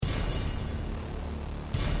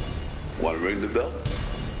Want to ring the bell?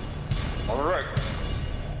 All right.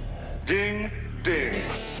 Ding, ding.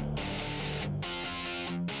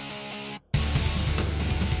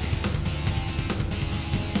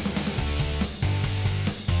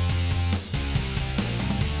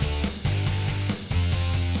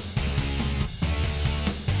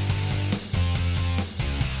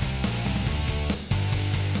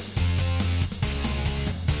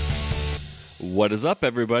 What is up,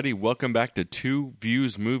 everybody? Welcome back to Two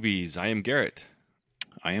Views Movies. I am Garrett.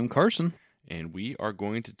 I am Carson. And we are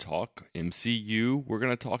going to talk MCU. We're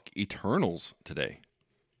going to talk Eternals today.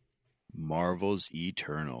 Marvel's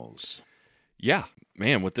Eternals. Yeah,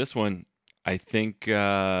 man, with this one, I think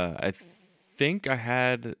I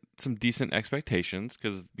had some decent expectations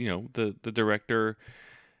because, you know, the director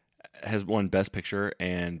has won Best Picture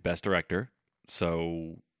and Best Director.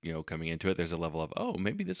 So, you know, coming into it, there's a level of, oh,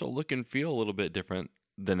 maybe this will look and feel a little bit different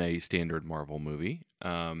than a standard Marvel movie.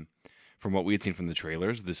 From what we had seen from the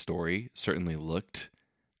trailers, the story certainly looked,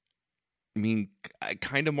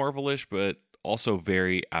 kind of Marvel-ish, but also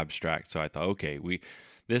very abstract. So I thought, okay,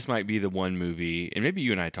 this might be the one movie, and maybe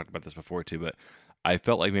you and I talked about this before too, but I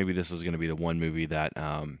felt like maybe this is going to be the one movie that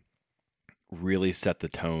really set the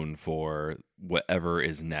tone for whatever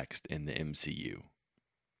is next in the MCU.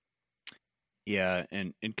 Yeah,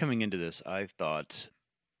 and coming into this, I thought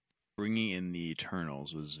bringing in the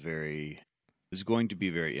Eternals was going to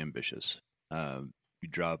be very ambitious. You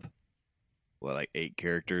drop, like 8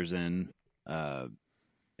 characters in, and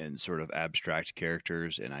sort of abstract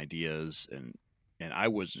characters and ideas, and I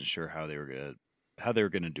wasn't sure how they were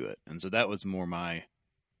gonna do it, and so that was more I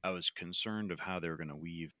was concerned of how they were gonna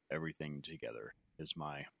weave everything together.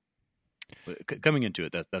 Coming into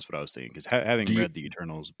it, that's what I was thinking, because having read the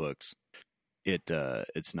Eternals books,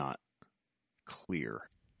 it's not clear.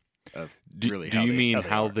 Do you mean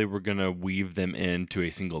how they were going to weave them into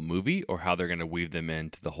a single movie, or how they're going to weave them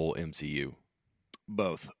into the whole MCU?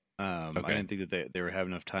 Both. Okay. I didn't think that they would have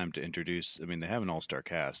enough time to introduce. I mean, they have an all-star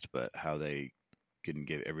cast, but how they couldn't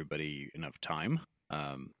give everybody enough time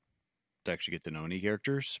to actually get to know any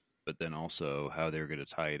characters, but then also how they were going to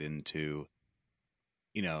tie it into,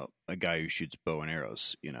 you know, a guy who shoots bow and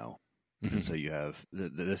arrows, you know. Mm-hmm. And so you have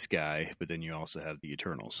this guy, but then you also have the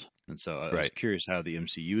Eternals. And so I was Right. curious how the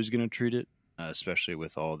MCU is going to treat it, especially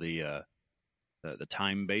with all the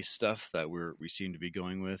time-based stuff that we seem to be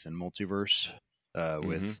going with in multiverse,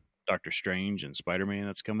 with Doctor Strange and Spider-Man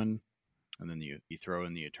that's coming. And then you throw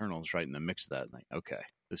in the Eternals right in the mix of that. And like, okay,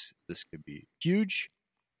 this could be huge,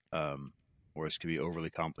 or this could be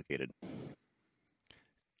overly complicated.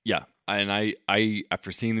 Yeah, and I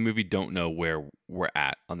after seeing the movie don't know where we're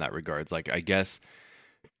at on that regards. Like, I guess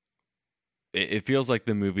it feels like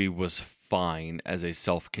the movie was fine as a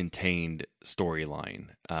self-contained storyline,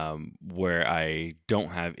 where I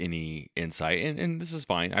don't have any insight, and this is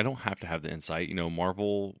fine. I don't have to have the insight. You know,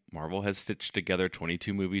 Marvel has stitched together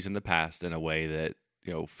 22 movies in the past in a way that,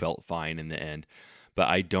 you know, felt fine in the end, but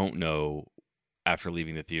I don't know after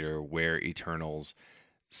leaving the theater where Eternals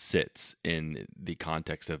sits in the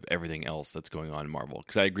context of everything else that's going on in Marvel.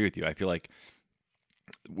 Because I agree with you. I feel like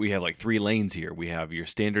we have like 3 lanes here. We have your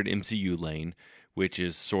standard MCU lane, which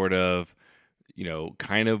is sort of, you know,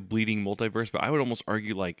 kind of bleeding multiverse, but I would almost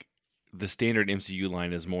argue like the standard MCU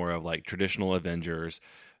line is more of like traditional Avengers,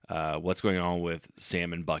 what's going on with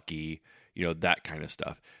Sam and Bucky, you know, that kind of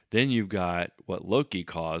stuff. Then you've got what Loki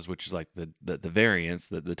caused, which is like the variants,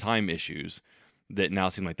 the time issues, that now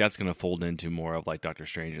seem like that's going to fold into more of like Doctor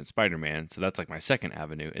Strange and Spider-Man. So that's like my second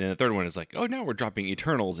avenue. And then the third one is like, oh, now we're dropping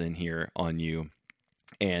Eternals in here on you.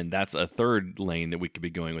 And that's a third lane that we could be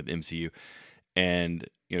going with MCU. And,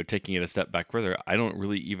 you know, taking it a step back further, I don't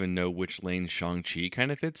really even know which lane Shang-Chi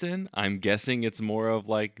kind of fits in. I'm guessing it's more of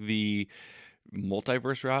like the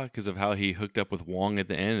multiverse route because of how he hooked up with Wong at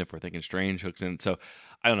the end, if we're thinking Strange hooks in. So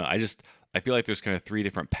I don't know. I feel like there's kind of 3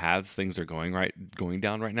 different paths things are going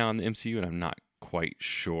down right now in the MCU, and I'm not quite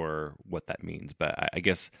sure what that means, but I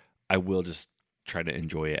guess I will just try to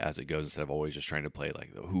enjoy it as it goes instead of always just trying to play like,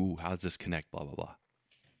 how does this connect, blah blah blah.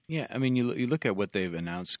 Yeah, I mean, you look at what they've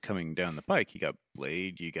announced coming down the pike. You got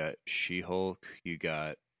Blade, you got She-Hulk, you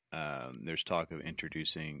got there's talk of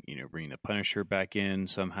introducing, you know, bringing the Punisher back in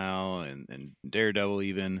somehow, and Daredevil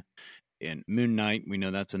even, and Moon Knight. We know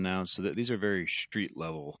that's announced. So that these are very street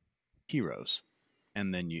level heroes,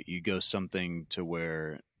 and then you go something to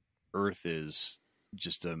where Earth is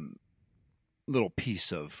just a little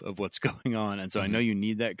piece of what's going on. And so I know you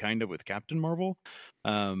need that kind of with Captain Marvel,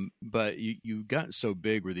 but you got so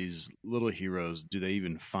big where these little heroes, do they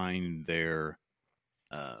even find their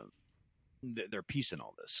piece in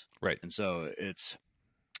all this? Right. And so it's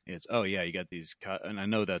It's you got these, and I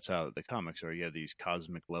know that's how the comics are. You have these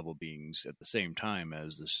cosmic level beings at the same time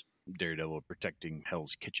as this Daredevil protecting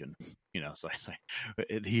Hell's Kitchen. It's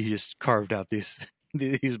like he just carved out these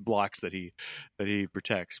these blocks that he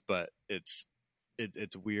protects. But it's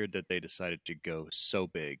weird that they decided to go so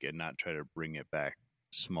big and not try to bring it back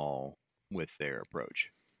small with their approach.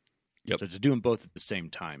 Yep. So to do them both at the same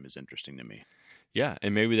time is interesting to me. Yeah,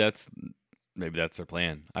 and maybe that's their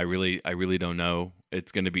plan. I really don't know.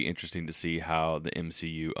 It's going to be interesting to see how the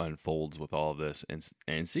MCU unfolds with all of this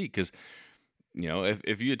and see, because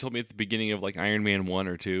if you had told me at the beginning of like Iron Man 1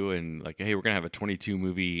 or 2 and like, hey, we're going to have a 22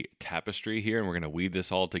 movie tapestry here and we're going to weave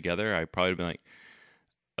this all together, I'd probably been like,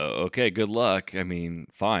 okay, good luck. I mean,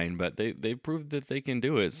 fine, but they proved that they can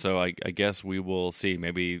do it. So I guess we will see.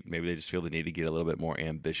 Maybe they just feel the need to get a little bit more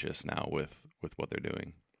ambitious now with what they're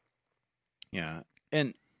doing. Yeah,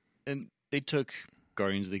 and they took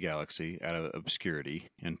Guardians of the Galaxy out of obscurity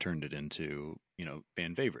and turned it into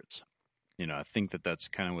fan favorites. I think that's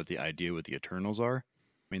kind of what the idea with the Eternals are.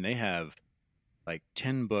 I mean, they have like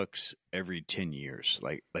 10 books every 10 years,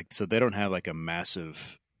 like so they don't have like a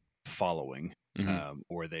massive following. Mm-hmm.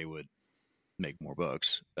 Or they would make more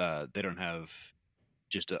books. They don't have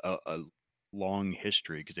just a long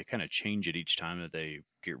history because they kind of change it each time that they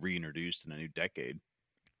get reintroduced in a new decade.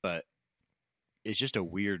 But it's just a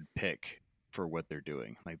weird pick for what they're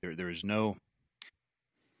doing. Like there is no.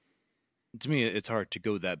 To me, it's hard to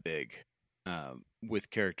go that big with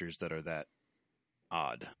characters that are that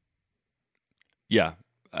odd. Yeah.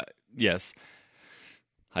 Yes.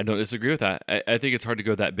 I don't disagree with that. I think it's hard to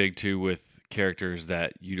go that big too with characters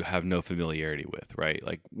that you have no familiarity with, right?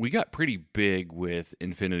 Like we got pretty big with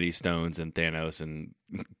Infinity Stones and Thanos and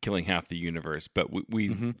killing half the universe, but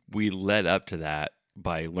we led up to that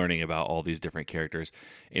by learning about all these different characters,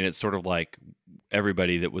 and it's sort of like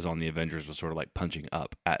everybody that was on the Avengers was sort of like punching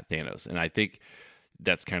up at Thanos, and I think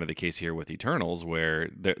that's kind of the case here with Eternals, where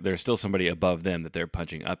there's still somebody above them that they're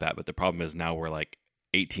punching up at, but the problem is now we're like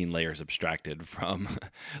 18 layers abstracted from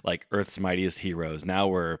like Earth's mightiest heroes. Now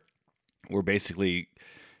we're basically,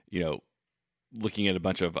 looking at a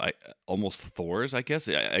bunch of almost Thors, I guess.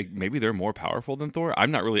 Maybe they're more powerful than Thor.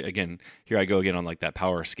 I'm not really, again, here I go again on like that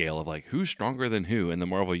power scale of like who's stronger than who in the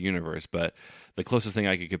Marvel universe. But the closest thing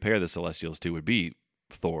I could compare the Celestials to would be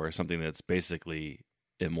Thor, something that's basically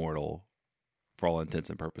immortal for all intents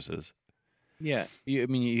and purposes. Yeah.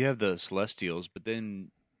 You have the Celestials, but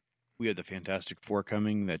then we have the Fantastic Four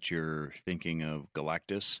coming that you're thinking of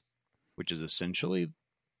Galactus, which is essentially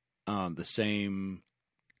the same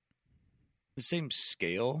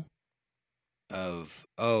scale of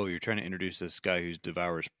you're trying to introduce this guy who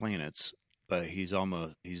devours planets, but he's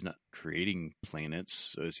not creating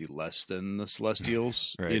planets, so is he less than the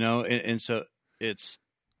Celestials? Right. And so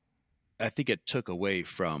I think it took away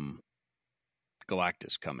from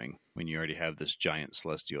Galactus coming when you already have this giant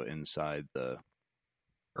Celestial inside the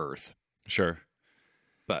Earth. Sure,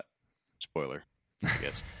 but spoiler, I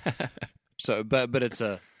guess. So, but it's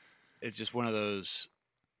just one of those.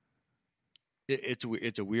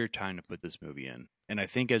 It's a weird time to put this movie in, and I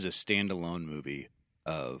think as a standalone movie,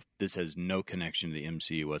 this has no connection to the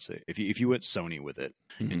MCU whatsoever. If you went Sony with it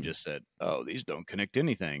and just said, "Oh, these don't connect to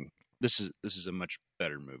anything," this is a much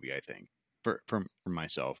better movie, I think, for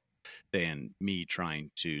myself, than me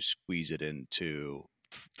trying to squeeze it into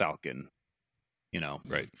Falcon.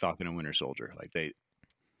 Right. Falcon and Winter Soldier. Like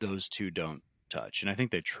those two don't touch, and I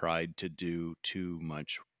think they tried to do too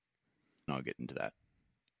much. And I'll get into that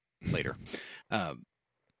later.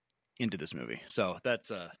 Into this movie. So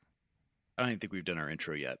that's I don't even think we've done our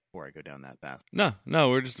intro yet before I go down that path. No,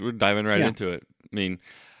 we're diving right into it. I mean,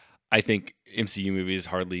 I think MCU movies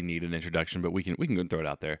hardly need an introduction, but we can go and throw it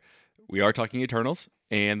out there. We are talking Eternals,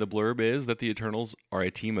 and the blurb is that the Eternals are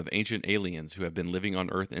a team of ancient aliens who have been living on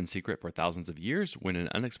Earth in secret for thousands of years. When an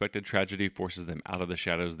unexpected tragedy forces them out of the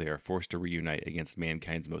shadows, they are forced to reunite against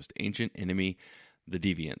mankind's most ancient enemy, the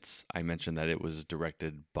Deviants. I mentioned that it was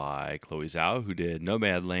directed by Chloe Zhao, who did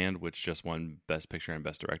Nomadland, which just won Best Picture and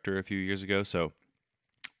Best Director a few years ago. So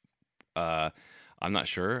I'm not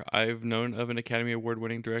sure I've known of an Academy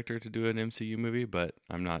Award-winning director to do an MCU movie, but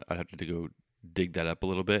I'd have to go dig that up a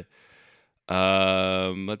little bit.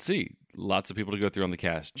 Let's see. Lots of people to go through on the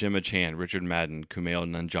cast. Gemma Chan, Richard Madden, Kumail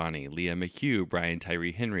Nanjiani, Leah McHugh, Brian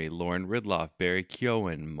Tyree Henry, Lauren Ridloff, Barry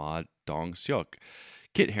Keoghan, Ma Dong-seok,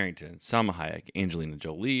 Kit Harington, Salma Hayek, Angelina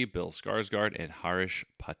Jolie, Bill Skarsgård, and Harish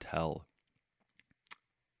Patel.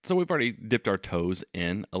 So we've already dipped our toes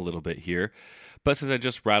in a little bit here, but since I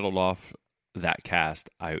just rattled off that cast,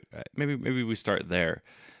 maybe we start there.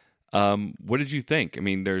 What did you think? I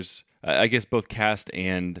mean, there's, I guess, both cast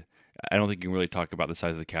and I don't think you can really talk about the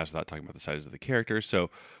size of the cast without talking about the size of the characters. So,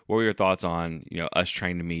 what were your thoughts on us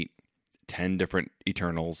trying to meet 10 different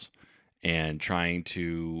Eternals and trying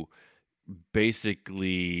to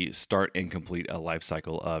basically start and complete a life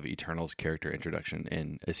cycle of Eternals character introduction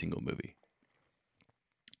in a single movie?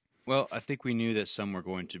 Well, I think we knew that some were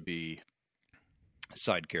going to be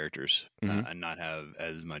side characters and not have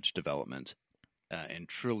as much development. And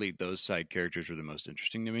truly, those side characters were the most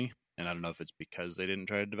interesting to me. And I don't know if it's because they didn't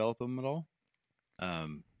try to develop them at all.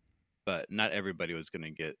 But not everybody was going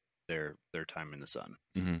to get their time in the sun.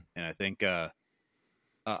 Mm-hmm. And I think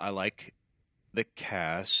I like the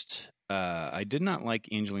cast. I did not like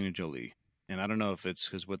Angelina Jolie. And I don't know if it's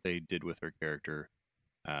because what they did with her character.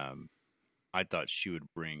 I thought she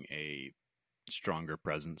would bring a stronger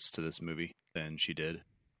presence to this movie than she did.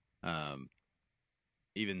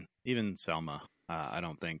 Even Selma, I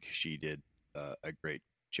don't think she did a great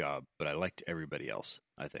job, but I liked everybody else.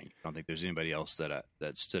 I don't think there's anybody else that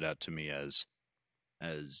stood out to me as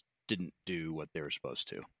didn't do what they were supposed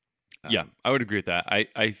to. Yeah, I would agree with that.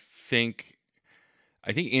 I think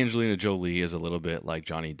Angelina Jolie is a little bit like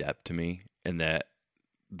Johnny Depp to me, in that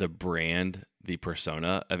the brand, the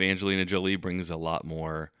persona of Angelina Jolie brings a lot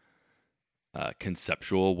more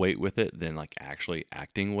conceptual weight with it than like actually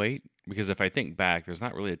acting weight. Because if I think back, there's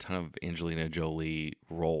not really a ton of Angelina Jolie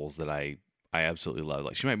roles that I absolutely love.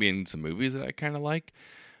 Like, she might be in some movies that I kind of like,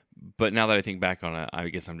 but now that I think back on it, I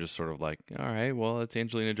guess I'm just sort of like, all right, well, it's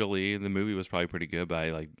Angelina Jolie. The movie was probably pretty good, but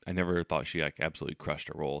I never thought she like absolutely crushed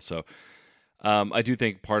a role. So I do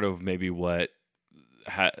think part of maybe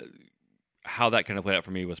how that kind of played out for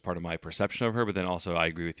me was part of my perception of her, but then also I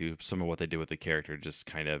agree with you, some of what they did with the character just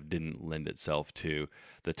kind of didn't lend itself to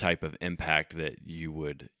the type of impact that you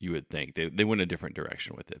would think. They went a different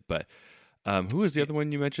direction with it. But who was the other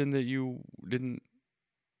one you mentioned that you didn't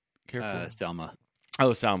care for? Selma.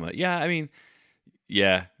 Oh, Salma. Yeah, I mean,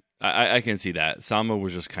 yeah, I can see that. Salma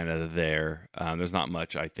was just kind of there. There's not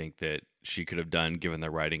much I think that she could have done given the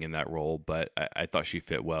writing in that role, but I thought she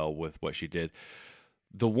fit well with what she did.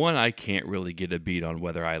 The one I can't really get a beat on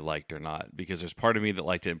whether I liked or not, because there's part of me that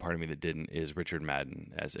liked it and part of me that didn't, is Richard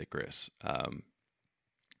Madden as Icarus.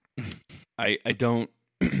 I don't...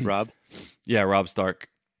 Rob? Yeah, Rob Stark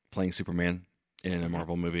playing Superman in a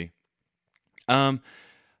Marvel movie. I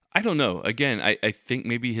don't know. Again, I think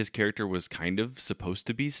maybe his character was kind of supposed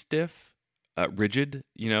to be stiff, rigid.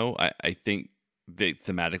 I think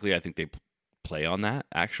thematically, I think they play on that,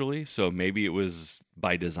 actually. So maybe it was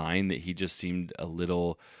by design that he just seemed a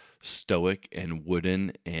little stoic and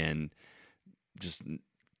wooden and just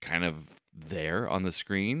kind of there on the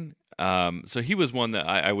screen. So he was one that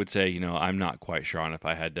I would say, I'm not quite sure on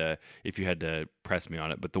if you had to press me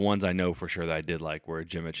on it. But the ones I know for sure that I did like were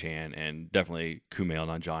Gemma Chan and definitely Kumail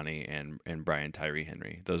Nanjiani and Brian Tyree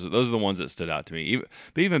Henry. Those are the ones that stood out to me.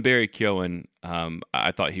 But even Barry Keoghan,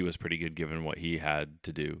 I thought he was pretty good given what he had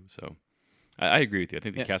to do. So I agree with you. I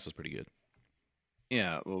think the cast was pretty good.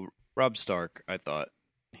 Yeah, well, Rob Stark, I thought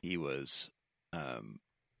he was...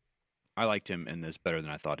 I liked him in this better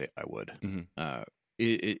than I thought I would. Mm-hmm.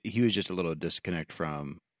 He was just a little disconnect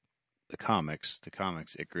from the comics. The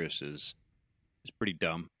comics, Icarus is pretty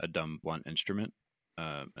dumb, a dumb, blunt instrument.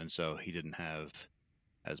 And so he didn't have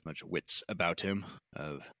as much wits about him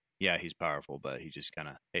yeah, he's powerful, but he just kind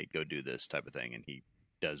of, hey, go do this type of thing. And he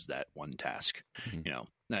does that one task,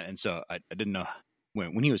 And so I didn't know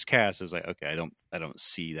when he was cast, I was like, okay, I don't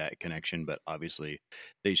see that connection, but obviously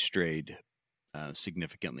they strayed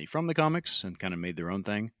significantly from the comics and kind of made their own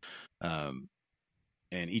thing.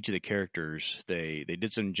 And each of the characters, they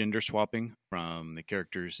did some gender swapping from the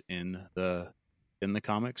characters in the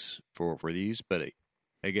comics for these, but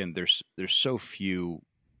again, there's so few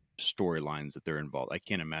storylines that they're involved. I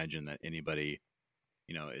can't imagine that anybody,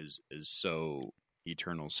 is so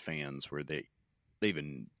Eternals fans where they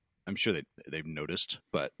even, I'm sure they've noticed,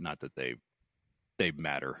 but not that they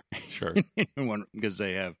matter. Sure. Because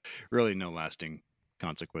they have really no lasting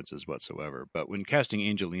consequences whatsoever. But when casting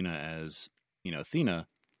Angelina as, Athena,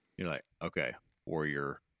 you're like, okay,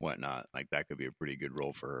 warrior, whatnot, like that could be a pretty good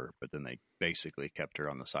role for her. But then they basically kept her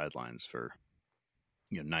on the sidelines for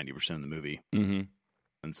 90% of the movie. Mm-hmm.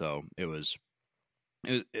 And so it was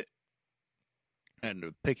and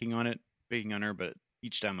picking on her, but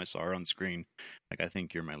each time I saw her on screen, like, I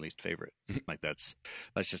think you're my least favorite. Like that's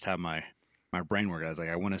just how my brain worked. I was like,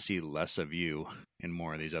 I want to see less of you and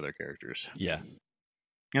more of these other characters. Yeah.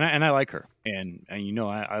 And I like her, and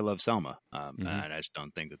I love Selma, Mm-hmm. and I just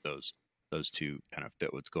don't think that those two kind of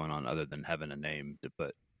fit what's going on, other than having a name to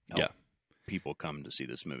put. Yeah, people come to see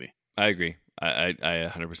this movie. I agree. I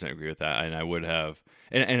 100% agree with that, and I would have,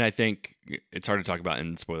 and I think it's hard to talk about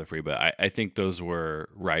in spoiler free, but I think those were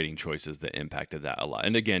writing choices that impacted that a lot.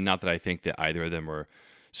 And again, not that I think that either of them were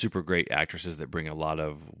super great actresses that bring a lot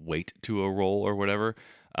of weight to a role or whatever,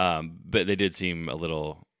 but they did seem a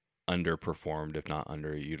little underperformed, if not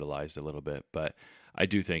underutilized a little bit. But I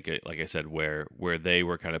do think, like I said, where they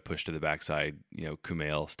were kind of pushed to the backside,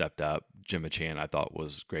 Kumail stepped up. Gemma Chan, I thought,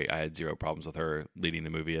 was great. I had zero problems with her leading the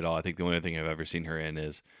movie at all. I think the only thing I've ever seen her in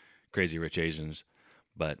is Crazy Rich Asians,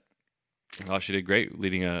 but I thought she did great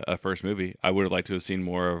leading a first movie. I would have liked to have seen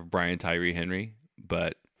more of Brian Tyree Henry,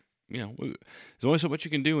 but there's only so much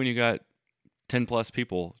you can do when you got 10 plus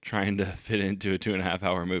people trying to fit into a 2.5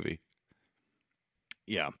 hour movie.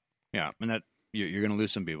 Yeah, and that you're going to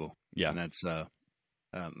lose some people. Yeah, and that's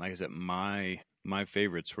like I said, my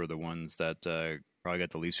favorites were the ones that probably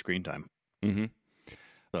got the least screen time. Mm-hmm.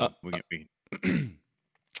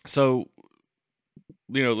 So So,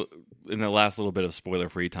 in the last little bit of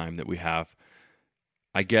spoiler-free time that we have,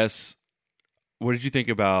 I guess, what did you think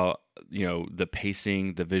about, the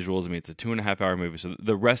pacing, the visuals? I mean, it's a 2.5 hour movie. So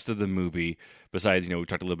the rest of the movie, besides, we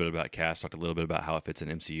talked a little bit about cast, talked a little bit about how it fits in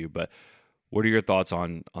MCU, but what are your thoughts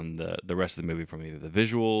on the rest of the movie, from either the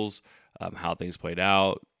visuals, how things played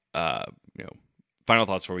out, final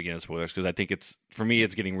thoughts before we get into spoilers? Because I think for me,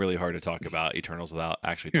 it's getting really hard to talk about Eternals without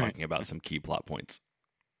actually talking about some key plot points.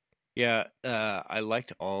 Yeah, I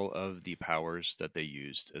liked all of the powers that they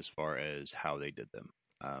used as far as how they did them.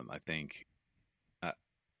 I think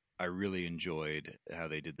I really enjoyed how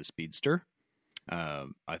they did the speedster.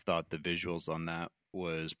 I thought the visuals on that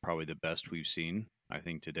was probably the best we've seen, I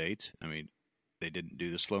think, to date. I mean, they didn't do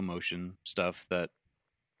the slow motion stuff that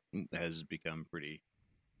has become pretty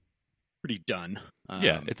done.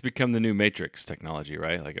 Yeah, it's become the new Matrix technology,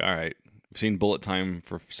 right? Like, all right, we've seen bullet time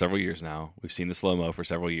for several years now. We've seen the slow-mo for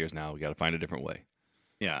several years now. We got to find a different way.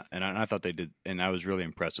 Yeah, and I thought they did, and I was really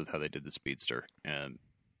impressed with how they did the speedster, and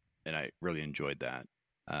I really enjoyed that.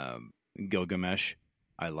 Gilgamesh,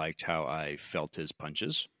 I liked how I felt his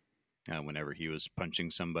punches. Whenever he was punching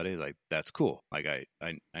somebody, like, that's cool. Like,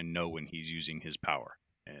 I know when he's using his power.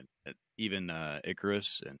 And even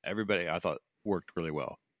Icarus and everybody, I thought, worked really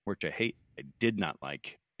well. Which I did not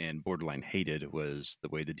like, and borderline hated, was the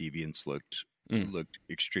way the deviants looked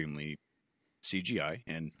extremely CGI.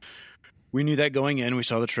 And we knew that going in. We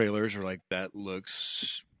saw the trailers. We're like, that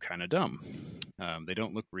looks kind of dumb. They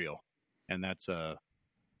don't look real. And that's an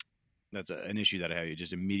issue that I have. It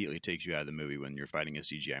just immediately takes you out of the movie when you're fighting a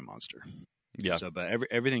CGI monster. Yeah. So, but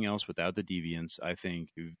everything else without the deviants, I think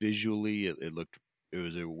visually it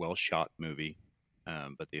was a well shot movie,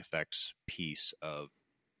 but the effects piece of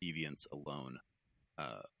deviants alone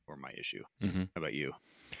were my issue. Mm-hmm. How about you?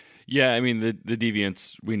 Yeah, I mean, the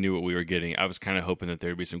deviants, we knew what we were getting. I was kind of hoping that there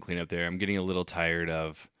would be some cleanup there. I'm getting a little tired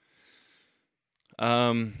of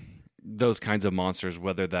those kinds of monsters,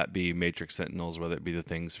 whether that be Matrix Sentinels, whether it be the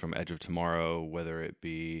things from Edge of Tomorrow, whether it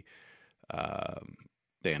be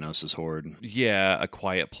Thanos' horde. Yeah, A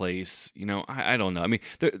Quiet Place. I don't know. I mean,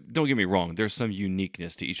 don't get me wrong. There's some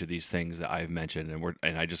uniqueness to each of these things that I've mentioned,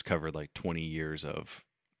 and I just covered like 20 years of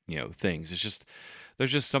things. It's just,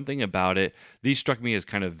 there's just something about it. These struck me as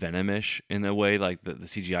kind of venomish in a way. Like the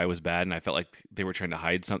CGI was bad, and I felt like they were trying to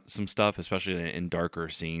hide some stuff, especially in darker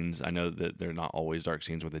scenes. I know that they're not always dark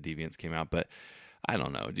scenes where the deviants came out, but I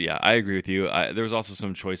don't know. Yeah, I agree with you. There was also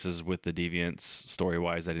some choices with the deviants story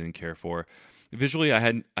wise I didn't care for. Visually, I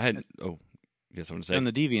had. Oh, you got something to say? On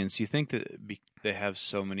the deviants, you think that they have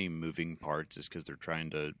so many moving parts is because they're trying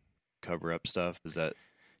to cover up stuff? Is that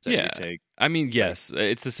your take? I mean, yes.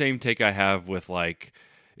 It's the same take I have with, like,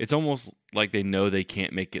 it's almost like they know they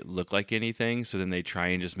can't make it look like anything, so then they try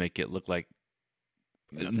and just make it look like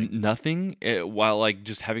nothing while, like,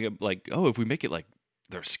 just having if we make it like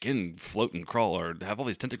their skin float and crawl or have all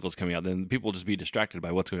these tentacles coming out, then people will just be distracted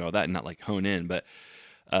by what's going on with that and not, like, hone in. But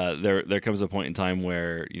there comes a point in time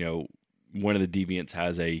where, one of the deviants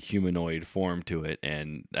has a humanoid form to it,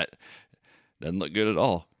 and that doesn't look good at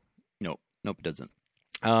all. Nope, it doesn't.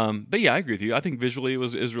 But yeah, I agree with you. I think visually it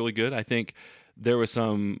was really good. I think there was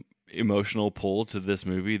some emotional pull to this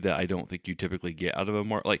movie that I don't think you typically get out of a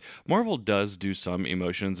Marvel. Like, Marvel does do some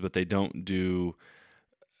emotions, but they don't do.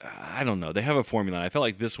 I don't know. They have a formula. And I felt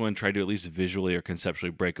like this one tried to at least visually or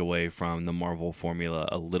conceptually break away from the Marvel formula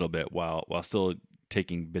a little bit, while still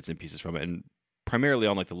taking bits and pieces from it. And primarily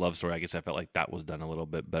on, like, the love story, I guess I felt like that was done a little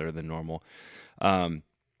bit better than normal.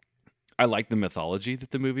 I like the mythology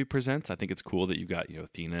that the movie presents. I think it's cool that you got,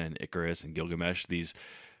 Athena and Icarus and Gilgamesh, these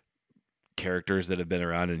characters that have been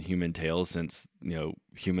around in human tales since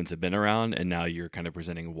humans have been around, and now you're kind of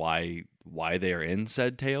presenting why they are in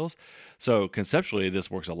said tales. So conceptually, this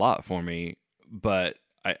works a lot for me, but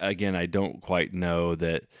I don't quite know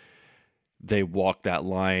that they walk that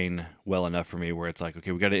line well enough for me, where it's like,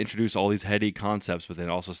 okay, we got to introduce all these heady concepts, but then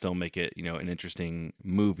also still make it an interesting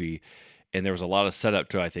movie. And there was a lot of setup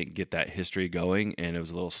to, I think, get that history going, and it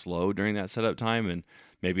was a little slow during that setup time, and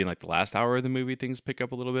maybe in like the last hour of the movie things pick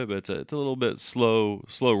up a little bit, but it's a little bit slow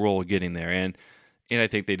roll getting there. And I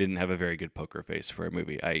think they didn't have a very good poker face for a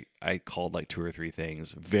movie. I called like 2 or 3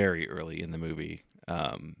 things very early in the movie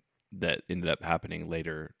that ended up happening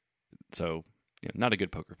later. So not a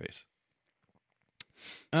good poker face.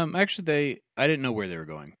 Actually, I didn't know where they were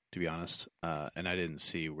going, to be honest, and I didn't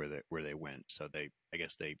see where they went. So I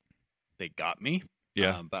guess they got me.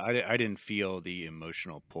 Yeah, but I didn't feel the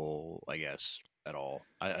emotional pull, I guess, at all.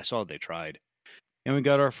 I saw they tried, and we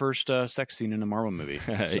got our first sex scene in a Marvel movie.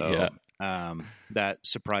 So, yeah. That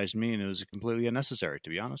surprised me, and it was completely unnecessary, to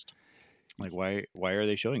be honest. Like, why are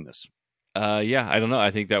they showing this? Yeah, I don't know. I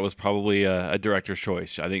think that was probably a director's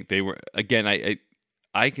choice. I think they were, again,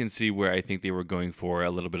 I can see where I think they were going for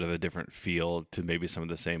a little bit of a different feel to maybe some of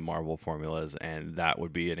the same Marvel formulas, and that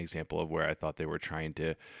would be an example of where I thought they were trying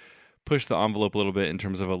to push the envelope a little bit in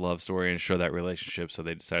terms of a love story and show that relationship. So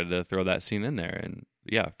they decided to throw that scene in there, and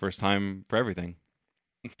yeah, first time for everything.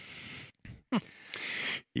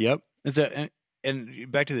 Yep.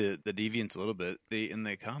 And back to the deviants a little bit. In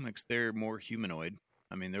the comics, they're more humanoid.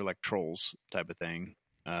 I mean, they're like trolls type of thing,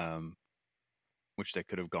 which they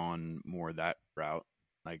could have gone more that route,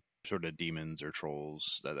 like sort of demons or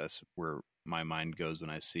trolls. That's where my mind goes when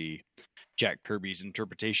I see Jack Kirby's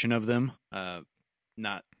interpretation of them.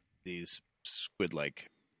 Not these squid-like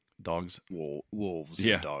dogs, wolves,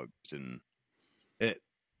 yeah. And dogs, and it.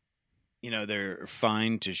 They're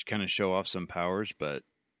fine to kind of show off some powers, but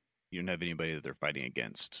you don't have anybody that they're fighting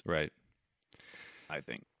against, right? I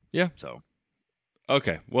think. Yeah. So,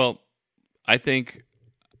 okay. Well, I think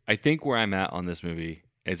where I'm at on this movie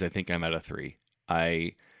is I think I'm at a 3.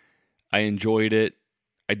 I enjoyed it.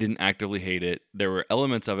 I didn't actively hate it. There were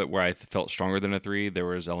elements of it where I felt stronger than a 3. There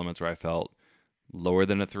was elements where I felt lower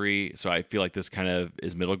than a 3. So I feel like this kind of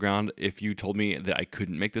is middle ground. If you told me that I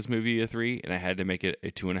couldn't make this movie a 3 and I had to make it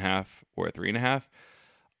a 2.5 or a 3.5,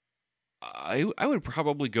 I would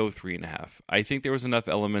probably go 3.5. I think there was enough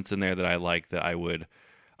elements in there that I liked that I would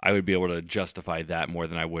be able to justify that more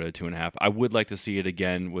than I would a 2.5. I would like to see it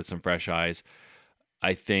again with some fresh eyes.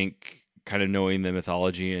 I think kind of knowing the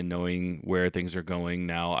mythology and knowing where things are going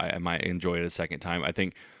now, I might enjoy it a second time. I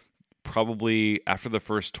think probably after the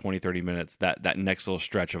first 20-30 minutes, that next little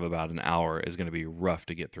stretch of about an hour is going to be rough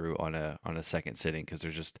to get through on a second sitting, because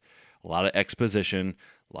there's just a lot of exposition,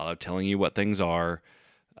 a lot of telling you what things are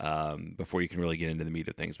before you can really get into the meat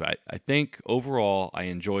of things. But I think overall I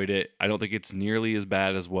enjoyed it. I don't think it's nearly as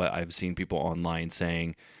bad as what I've seen people online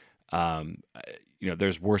saying.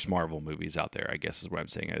 There's worse Marvel movies out there, I guess is what I'm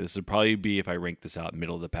saying. This would probably be, if I rank this out,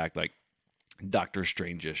 middle of the pack, like Doctor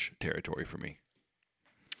Strange-ish territory for me.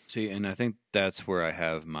 See, and I think that's where I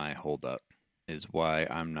have my hold up, is why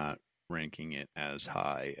I'm not ranking it as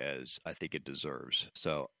high as I think it deserves.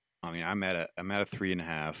 So, I mean, I'm at a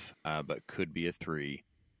 3.5, but could be a 3,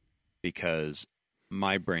 because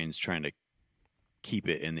my brain's trying to keep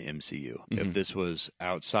it in the MCU. Mm-hmm. If this was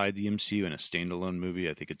outside the MCU in a standalone movie,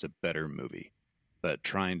 I think it's a better movie. But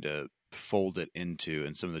trying to fold it into,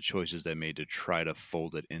 and some of the choices they made to try to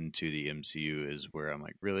fold it into the MCU is where I'm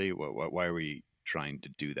like, really? Why are we trying to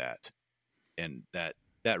do that? And that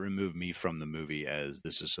removed me from the movie, as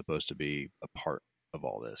this is supposed to be a part of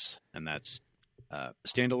all this. And that's a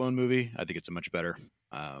standalone movie. I think it's a much better.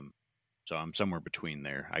 So I'm somewhere between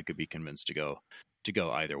there. I could be convinced to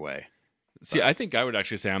go either way. See, but I think I would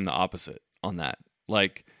actually say I'm the opposite on that.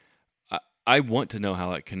 Like, I want to know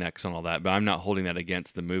how it connects on all that, but I'm not holding that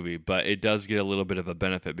against the movie. But it does get a little bit of a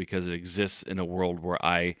benefit because it exists in a world where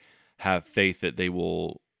I have faith that they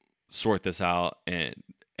will sort this out.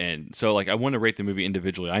 And so, like, I want to rate the movie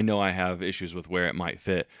individually. I know I have issues with where it might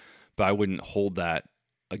fit, but I wouldn't hold that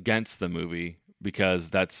against the movie, because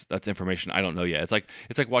that's information I don't know yet. It's like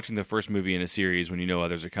watching the first movie in a series when you know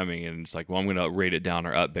others are coming, and it's like, well, I'm going to rate it down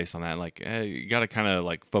or up based on that. Like, you got to kind of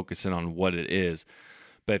like focus in on what it is.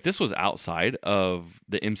 But if this was outside of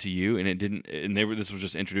the MCU and it didn't, and this was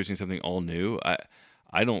just introducing something all new,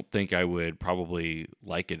 I don't think I would probably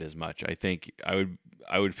like it as much. I think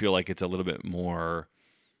I would feel like it's a little bit more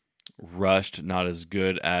rushed, not as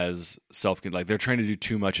good as like they're trying to do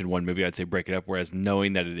too much in one movie. I'd say break it up. Whereas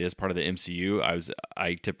knowing that it is part of the MCU,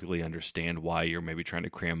 I typically understand why you're maybe trying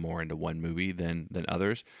to cram more into one movie than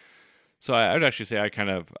others. So I would actually say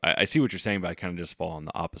I see what you're saying, but I kind of just fall on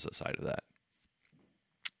the opposite side of that.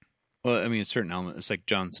 Well, I mean, a certain element. It's like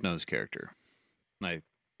Jon Snow's character. Like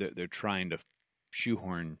they're trying to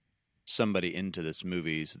shoehorn somebody into this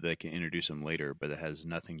movie so they can introduce him later, but it has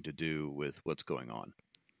nothing to do with what's going on.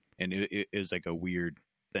 And it is like a weird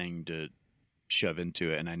thing to shove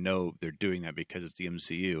into it. And I know they're doing that because it's the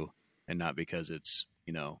MCU and not because it's,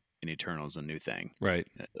 in Eternals, a new thing, Right.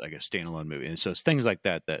 like a standalone movie. And so it's things like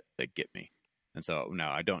that get me. And so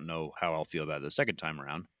now I don't know how I'll feel about it the second time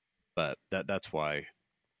around, but that's why.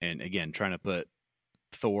 And again, trying to put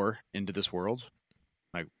Thor into this world,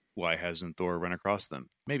 like, why hasn't Thor run across them?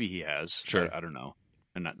 Maybe he has. Sure. I don't know.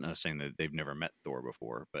 I'm not saying that they've never met Thor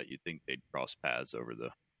before, but you'd think they'd cross paths over the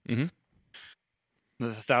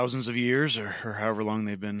thousands of years or however long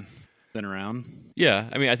they've been around. Yeah,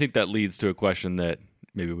 I mean, I think that leads to a question that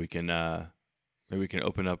maybe we can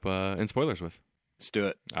open up in spoilers with. Let's do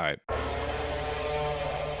it. All right.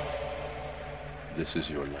 This is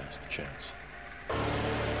your last chance.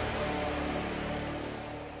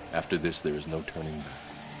 After this, there is no turning back.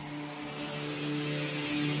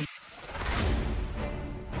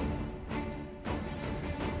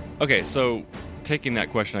 Okay, so taking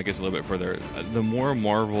that question, I guess, a little bit further, the more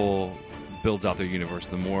Marvel builds out their universe,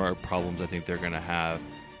 the more problems I think they're going to have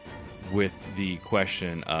with the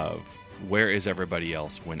question of where is everybody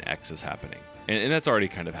else when X is happening? And that's already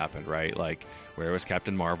kind of happened, right? Like, where was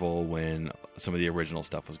Captain Marvel when some of the original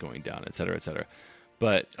stuff was going down, et cetera, et cetera.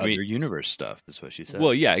 But I mean, Other universe stuff is what she said.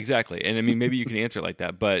 well, yeah, exactly. And I mean, maybe you can answer it like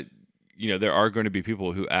that, but there are going to be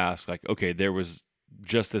people who ask, like, okay, there was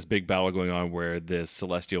just this big battle going on where this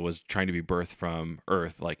Celestial was trying to be birthed from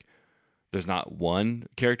Earth. Like, there's not one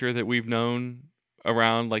character that we've known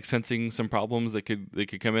around, like, sensing some problems that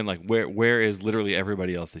could come in. Like, where is literally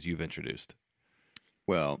everybody else that you've introduced?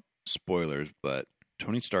 Well, spoilers, but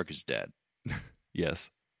Tony Stark is dead. Yes.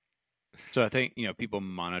 So I think, people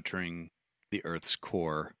monitoring the Earth's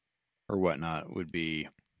core or whatnot would be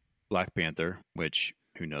Black Panther, which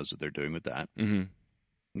who knows what they're doing with that. Mm-hmm.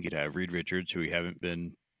 You could have Reed Richards, who we haven't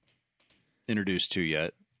been introduced to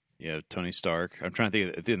yet. You have Tony Stark. I'm trying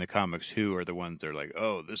to think in the comics who are the ones that are like,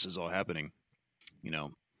 oh, this is all happening.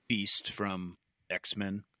 Beast from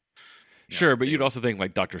X-Men. Sure, but you'd also think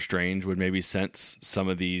like Doctor Strange would maybe sense some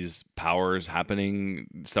of these powers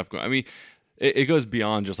happening, stuff going. I mean, it goes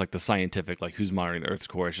beyond just like the scientific, like who's monitoring the Earth's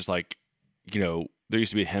core. It's just like, there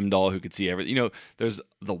used to be Hemdall who could see everything. There's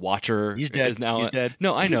the Watcher. He's dead. Is now, He's dead.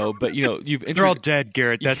 No, I know, but you've They're all dead,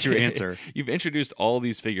 Garrett. That's your answer. You've introduced all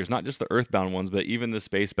these figures, not just the Earthbound ones, but even the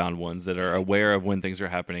spacebound ones that are aware of when things are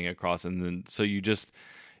happening across. And then so you just.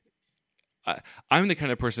 I'm the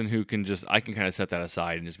kind of person who I can kind of set that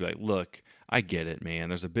aside and just be like, look, I get it, man.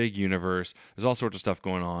 There's a big universe. There's all sorts of stuff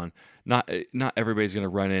going on. Not everybody's going to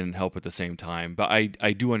run in and help at the same time. But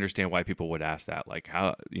I do understand why people would ask that. Like,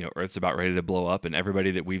 how, Earth's about ready to blow up, and everybody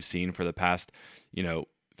that we've seen for the past,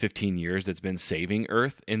 15 years that's been saving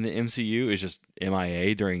Earth in the MCU is just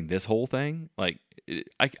MIA during this whole thing. Like,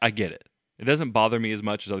 I get it. It doesn't bother me as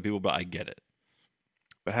much as other people, but I get it.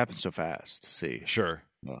 But it happens so fast. See. Sure.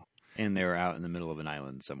 Well, and they were out in the middle of an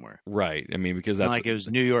island somewhere. Right. I mean, because It's not that's like it was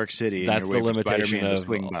New York City. that's the limitation of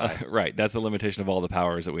swing by. right. That's the limitation of all the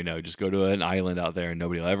powers that we know. Just go to an island out there, and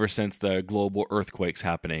nobody will ever sense the global earthquakes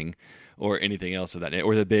happening, or anything else of that,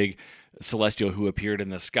 or the big celestial who appeared in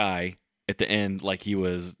the sky at the end, like he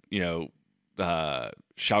was,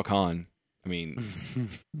 Shao Kahn. I mean,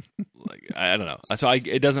 like, I don't know. So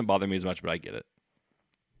it doesn't bother me as much, but I get it.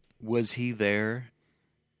 Was he there?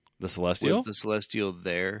 The celestial. Was the Celestial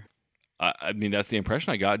there? I mean, that's the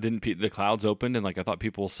impression I got. Didn't the clouds opened and like I thought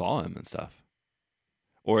people saw him and stuff?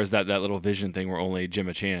 Or is that little vision thing where only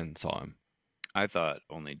Gemma Chan saw him? I thought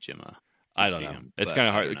only Gemma. I don't know. It's kind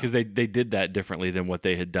of hard because they did that differently than what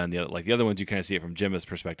they had done. The other ones, you kind of see it from Gemma's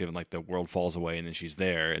perspective, and like the world falls away and then she's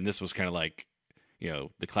there. And this was kind of like,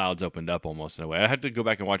 the clouds opened up almost in a way. I had to go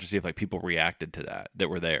back and watch to see if like people reacted to that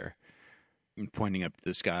were there. Pointing up to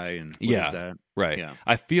the sky and what yeah, is that? Right. Yeah.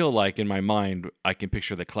 I feel like in my mind I can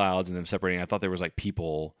picture the clouds and them separating. I thought there was like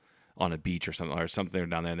people on a beach or something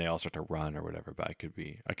down there, and they all start to run or whatever. But I could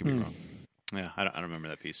be wrong. Yeah, I don't remember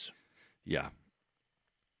that piece. Yeah.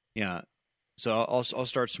 Yeah. So I'll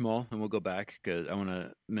start small and we'll go back because I want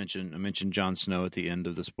to mention Jon Snow at the end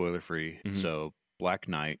of the spoiler free. Mm-hmm. So Black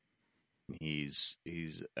Knight, he's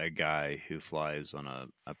a guy who flies on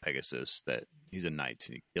a Pegasus. That he's a knight.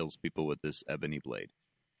 He kills people with this ebony blade.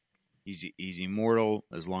 He's immortal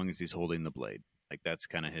as long as he's holding the blade. Like that's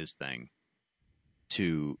kind of his thing.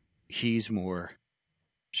 He's more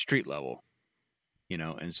street level,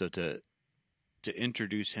 and so to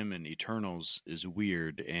introduce him in Eternals is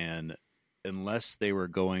weird, and unless they were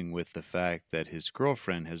going with the fact that his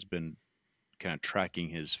girlfriend has been kind of tracking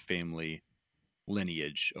his family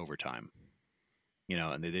lineage over time,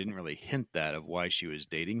 and they didn't really hint that of why she was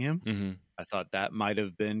dating him. Mm-hmm. I thought that might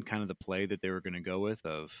have been kind of the play that they were going to go with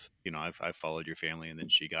of, I followed your family, and then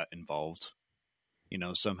she got involved,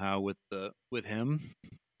 somehow with him.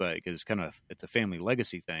 But because it's a family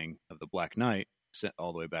legacy thing of the Black Knight sent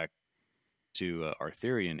all the way back to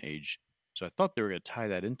Arthurian age. So I thought they were going to tie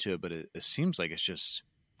that into it, but it seems like it's just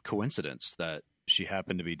coincidence that she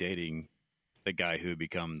happened to be dating the guy who had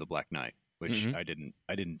become the Black Knight, which I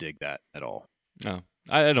didn't dig that at all. No,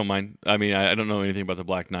 I don't mind. I mean, I don't know anything about the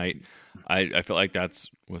Black Knight. I feel like that's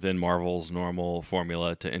within Marvel's normal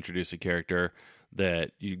formula to introduce a character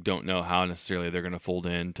that you don't know how necessarily they're going to fold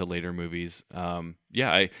into later movies. I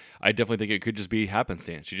definitely think it could just be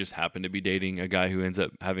happenstance. She just happened to be dating a guy who ends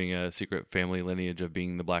up having a secret family lineage of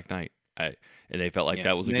being the Black Knight. And they felt like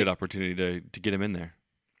that was a good opportunity to get him in there.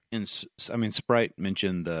 And I mean, Sprite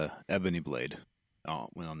mentioned the Ebony Blade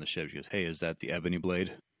when on the ship. She goes, "Hey, is that the Ebony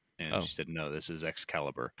Blade?" And she said, "No, this is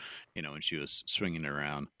Excalibur." And she was swinging it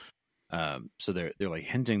around. So they're like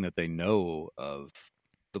hinting that they know of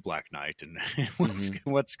the Black Knight and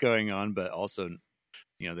what's going on, but also,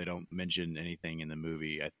 they don't mention anything in the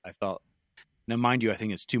movie. I thought, now mind you, I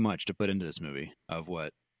think it's too much to put into this movie of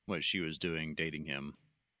what she was doing dating him.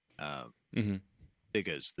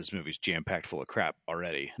 Because this movie's jam-packed full of crap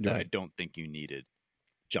already. Yeah. I don't think you needed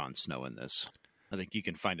Jon Snow in this. I think you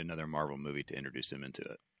can find another Marvel movie to introduce him into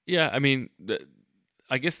it. Yeah, I mean,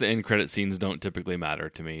 I guess the end credit scenes don't typically matter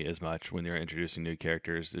to me as much when you're introducing new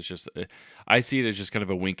characters. It's just, I see it as just kind of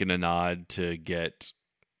a wink and a nod to get,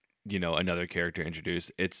 another character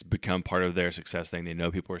introduced. It's become part of their success thing. They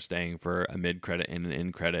know people are staying for a mid-credit and an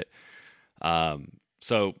end credit.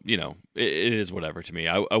 So, it is whatever to me.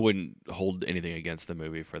 I wouldn't hold anything against the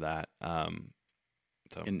movie for that.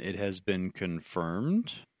 And it has been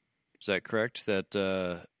confirmed, is that correct,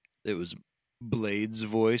 that it was Blade's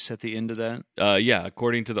voice at the end of that? Yeah,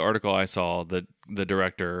 according to the article I saw, the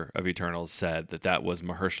director of Eternals said that was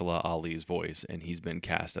Mahershala Ali's voice, and he's been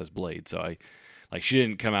cast as Blade. So she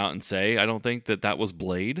didn't come out and say, I don't think that was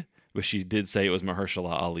Blade, but she did say it was Mahershala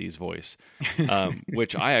Ali's voice,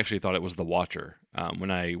 which I actually thought it was the Watcher.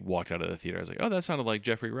 When I walked out of the theater, I was like, "Oh, that sounded like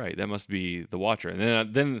Jeffrey Wright. That must be the Watcher."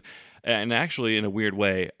 And then, actually, in a weird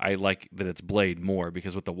way, I like that it's Blade more,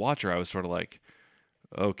 because with the Watcher, I was sort of like,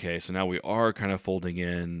 okay, so now we are kind of folding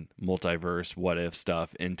in multiverse, what if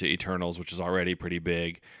stuff into Eternals, which is already pretty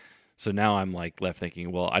big. So now I'm like left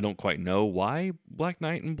thinking, well, I don't quite know why Black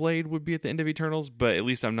Knight and Blade would be at the end of Eternals, but at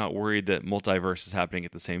least I'm not worried that multiverse is happening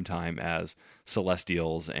at the same time as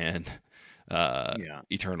Celestials and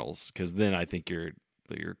Eternals, because then I think you're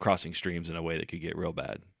crossing streams in a way that could get real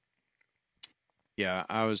bad. Yeah,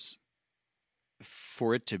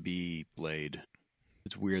 for it to be Blade,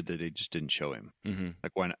 it's weird that they just didn't show him. Mm-hmm.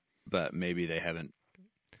 Like, why not? But maybe they haven't,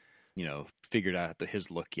 figured out his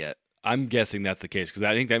look yet. I'm guessing that's the case, because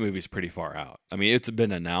I think that movie's pretty far out. I mean, it's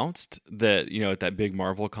been announced that, at that big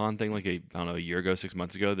Marvel Con thing, like a year ago, 6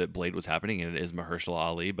 months ago, that Blade was happening, and it is Mahershala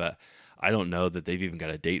Ali, but I don't know that they've even got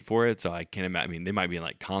a date for it, so I can't imagine. I mean, they might be in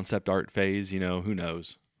like concept art phase, who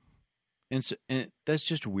knows? And that's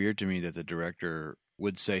just weird to me that the director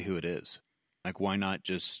would say who it is. Like, why not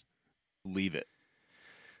just leave it?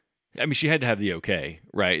 I mean, she had to have the okay,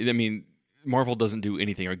 right? I mean, Marvel doesn't do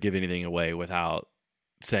anything or give anything away without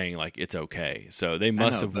saying like it's okay. So they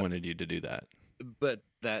must have wanted you to do that. But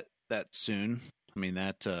that soon, I mean,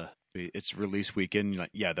 that it's release weekend. You're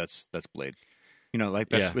like, yeah, that's Blade.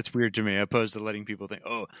 It's weird to me, opposed to letting people think,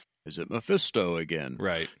 oh, is it Mephisto again?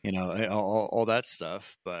 Right. All that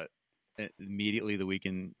stuff. But immediately the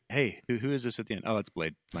weekend, hey, who is this at the end? Oh, it's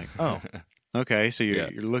Blade. I'm like, oh, okay. So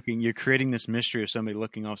you're creating this mystery of somebody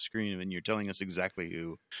looking off screen, and you're telling us exactly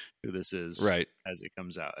who this is, right, as it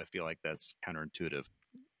comes out. I feel like that's counterintuitive.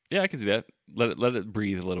 Yeah, I can see that. Let it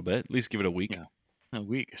breathe a little bit. At least give it a week. Yeah. A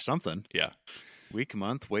week, something. Yeah. Week,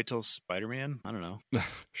 month. Wait till Spider-Man. I don't know.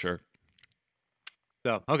 Sure.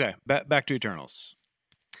 So, okay, back to Eternals.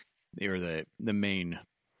 Or the main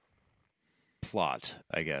plot,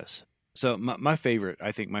 I guess. So my favorite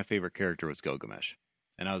character was Gilgamesh,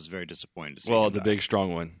 and I was very disappointed to see him die. Big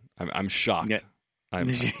strong one. I'm shocked. Yeah.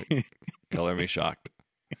 I'm color me shocked.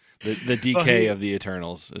 The DK of the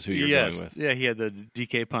Eternals is who you're going with. Yeah, he had the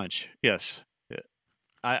DK punch. Yes. Yeah.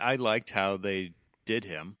 I liked how they did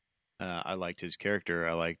him. I liked his character.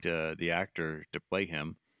 I liked the actor to play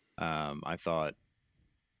him. I thought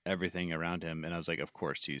everything around him, and I was like, of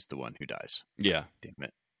course, he's the one who dies. Yeah. Damn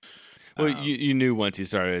it. Well, you knew once he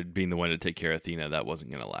started being the one to take care of Athena, that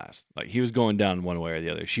wasn't going to last. Like, he was going down one way or the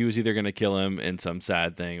other. She was either going to kill him in some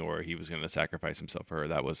sad thing, or he was going to sacrifice himself for her.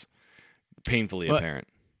 That was painfully apparent.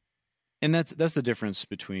 And that's the difference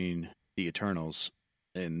between the Eternals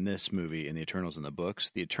in this movie and the Eternals in the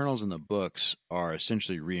books. The Eternals in the books are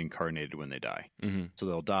essentially reincarnated when they die. Mm-hmm. So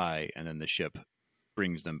they'll die, and then the ship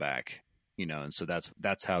brings them back. And so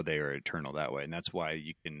that's how they are eternal that way, and that's why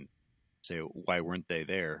you can say, why weren't they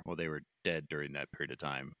there? Well, they were dead during that period of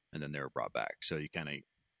time, and then they were brought back. So you kind of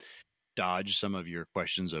dodge some of your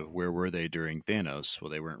questions of where were they during Thanos? Well,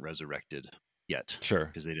 they weren't resurrected yet, Sure,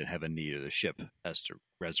 because they didn't have a need, or the ship has to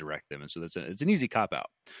resurrect them, and so it's an easy cop out.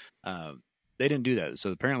 They didn't do that, so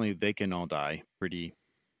apparently they can all die pretty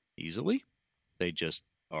easily. They just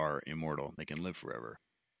are immortal; they can live forever.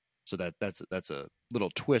 So that's a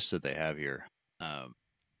little twist that they have here.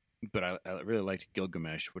 But I really liked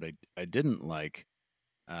Gilgamesh. What I didn't like,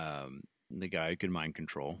 the guy who could mind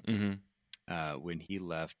control, when he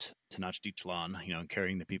left Tenochtitlan,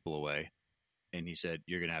 carrying the people away, and he said,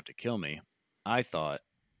 "You're going to have to kill me." I thought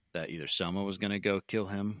that either Selma was going to go kill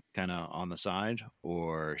him kind of on the side,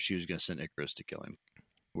 or she was going to send Icarus to kill him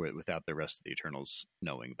without the rest of the Eternals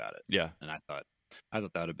knowing about it. yeah. And I thought that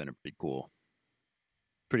would have been a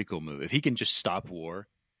pretty cool move. If he can just stop war,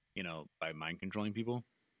 by mind controlling people,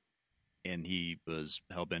 and he was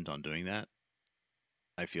hell-bent on doing that,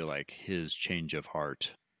 I feel like his change of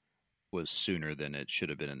heart was sooner than it should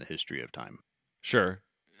have been in the history of time. Sure.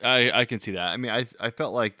 I can see that. I mean, I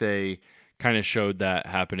felt like they kind of showed that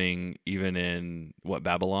happening even in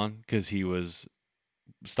Babylon, because he was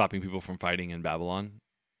stopping people from fighting in Babylon.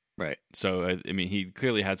 Right. So, I mean, he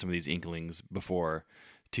clearly had some of these inklings before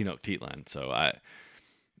Tenochtitlan. So I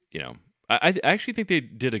actually think they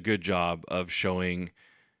did a good job of showing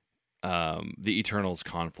the Eternals'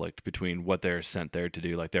 conflict between what they're sent there to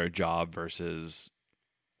do, like their job, versus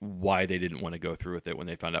why they didn't want to go through with it when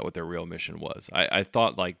they found out what their real mission was. I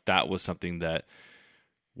thought like that was something that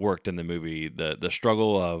worked in the movie. The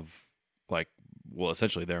struggle of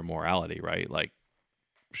essentially their morality, right? Like,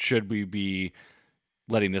 should we be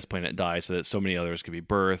letting this planet die so that so many others could be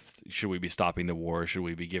birthed? Should we be stopping the war? Should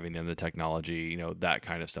we be giving them the technology? That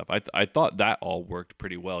kind of stuff. I thought that all worked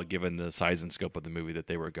pretty well given the size and scope of the movie that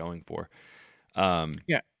they were going for.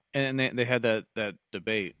 Yeah, and they had that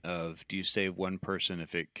debate of, do you save one person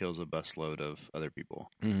if it kills a busload of other people?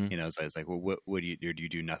 Mm-hmm. So it's like, well, what do you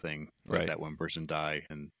do? Nothing, let right. that one person die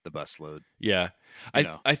and the busload. Yeah,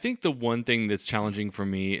 I think the one thing that's challenging for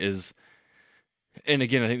me is, and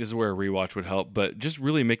again, I think this is where a rewatch would help, but just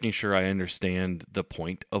really making sure I understand the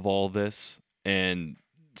point of all this. And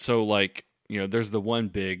so, there's the one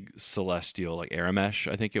big celestial, like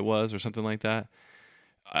Aramesh, I think it was, or something like that.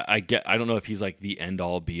 I don't know if he's like the end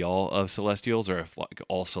all be all of celestials, or if like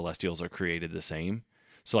all celestials are created the same.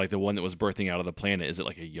 So like the one that was birthing out of the planet, is it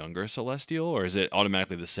like a younger celestial, or is it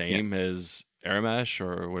automatically the same as Aramesh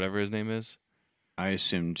or whatever his name is? I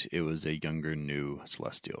assumed it was a younger, new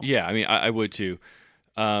celestial. Yeah, I mean, I would too.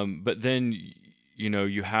 But then,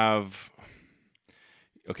 you have...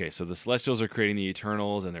 Okay, so the Celestials are creating the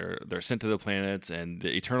Eternals, and they're sent to the planets, and the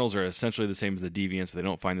Eternals are essentially the same as the Deviants, but they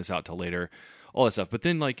don't find this out till later. All that stuff. But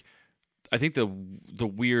then, I think the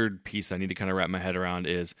weird piece I need to kind of wrap my head around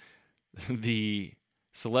is the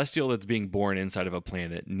Celestial that's being born inside of a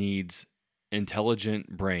planet needs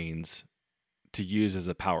intelligent brains to use as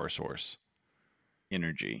a power source.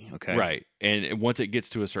 Energy, okay. Right. And once it gets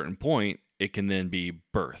to a certain point, it can then be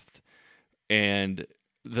birthed. And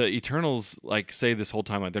the Eternals, say this whole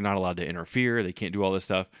time, they're not allowed to interfere, they can't do all this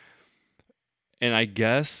stuff. And I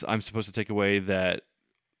guess I'm supposed to take away that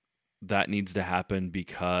needs to happen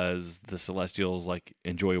because the Celestials,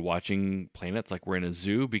 enjoy watching planets like we're in a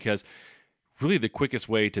zoo, because really the quickest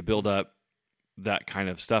way to build up that kind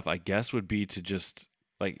of stuff, I guess, would be to just...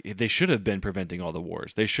 they should have been preventing all the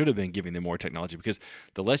wars. They should have been giving them more technology, because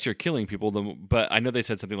the less you're killing people, but I know they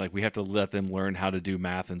said something like, we have to let them learn how to do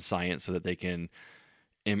math and science so that they can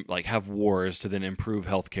have wars to then improve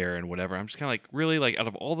healthcare and whatever. I'm just kind of really, out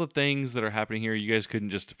of all the things that are happening here, you guys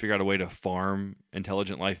couldn't just figure out a way to farm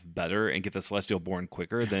intelligent life better and get the Celestial born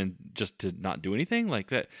quicker than just to not do anything like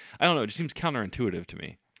that. I don't know. It just seems counterintuitive to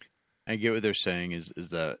me. I get what they're saying is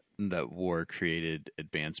that war created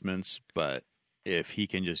advancements, but if he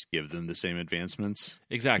can just give them the same advancements,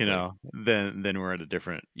 exactly, then we're at a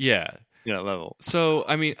different level. So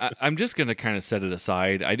I mean, I'm just gonna kind of set it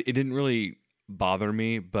aside. It didn't really bother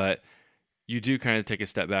me, but you do kind of take a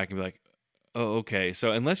step back and be like, oh, okay.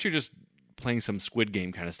 So unless you're just playing some Squid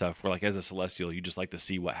Game kind of stuff, where as a Celestial, you just like to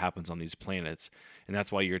see what happens on these planets, and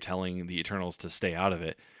that's why you're telling the Eternals to stay out of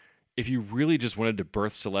it. if you really just wanted to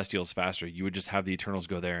birth Celestials faster, you would just have the Eternals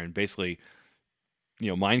go there and basically,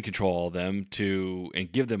 mind control all of them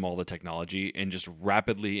and give them all the technology and just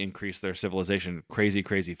rapidly increase their civilization crazy,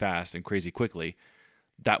 crazy fast and crazy quickly.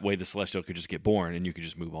 That way the Celestial could just get born and you could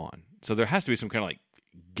just move on. So there has to be some kind of like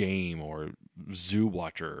game or zoo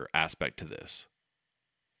watcher aspect to this.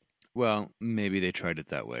 Well, maybe they tried it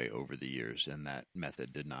that way over the years, and that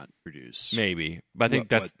method did not produce. Maybe, but I think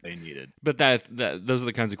that's what they needed. But that those are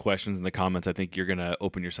the kinds of questions in the comments I think you're going to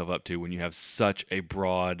open yourself up to when you have such a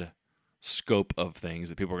broad scope of things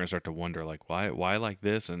that people are going to start to wonder, like, why like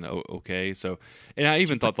this? And okay, so, and I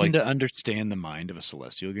even thought like to understand the mind of a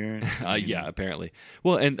Celestial, Garrett. Yeah, apparently.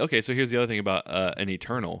 Well, and okay, so here's the other thing about an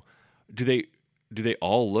Eternal. Do they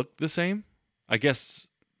all look the same? I guess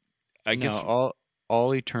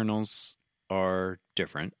all Eternals are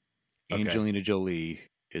different. Okay. Angelina Jolie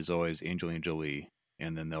is always Angelina Jolie,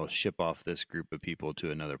 and then they'll ship off this group of people to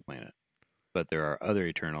another planet. But there are other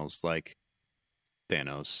Eternals like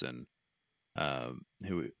Thanos and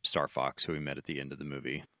Star Fox, who we met at the end of the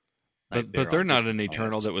movie. But they're not an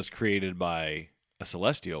Eternal that was created by a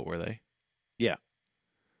Celestial, were they? Yeah.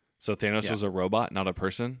 So Thanos was a robot, not a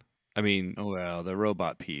person? I mean... Well, the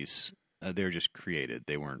robot piece, they were just created.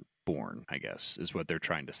 They weren't born, I guess, is what they're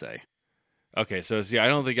trying to say. Okay, so see, I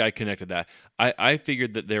don't think I connected that. I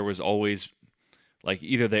figured that there was always, like,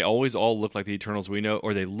 either they always all looked like the Eternals we know,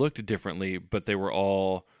 or they looked differently, but they were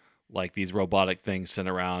all like these robotic things sent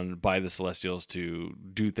around by the Celestials to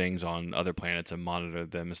do things on other planets and monitor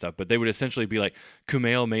them and stuff. But they would essentially be like,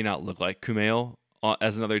 Kumail may not look like Kumail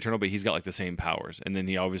as another Eternal, but he's got like the same powers. And then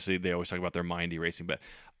they always talk about their mind erasing. But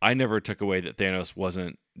I never took away that Thanos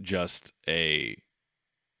wasn't just a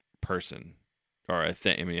person or a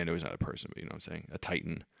thing. I mean, I know he's not a person, but you know what I'm saying? A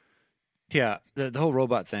Titan. Yeah, the whole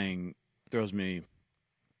robot thing throws me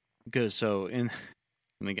because I'm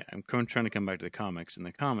trying to come back to the comics. In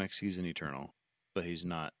the comics, he's an Eternal, but he's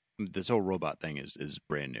not. This whole robot thing is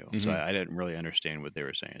brand new, so I didn't really understand what they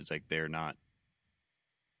were saying. It's like they're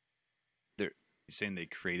saying they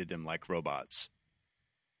created them like robots,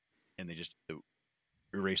 and they just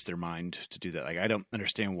erase their mind to do that. Like, I don't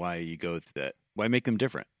understand why you go through that. Why make them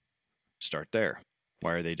different? Start there.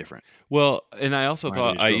 Why are they different? Well, and I also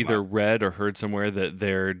thought I robot? either read or heard somewhere that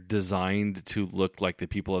they're designed to look like the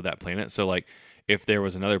people of that planet. So, like, if there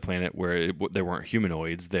was another planet where there weren't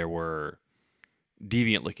humanoids, there were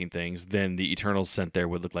deviant-looking things, then the Eternals sent there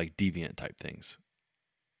would look like deviant-type things.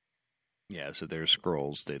 Yeah, so they're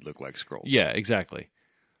Skrulls. They'd look like Skrulls. Yeah, exactly.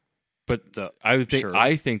 But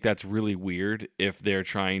I think that's really weird if they're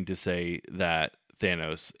trying to say that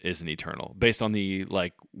Thanos is an Eternal based on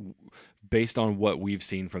what we've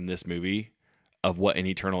seen from this movie of what an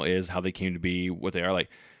Eternal is, how they came to be, what they are. Like,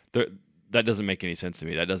 that doesn't make any sense to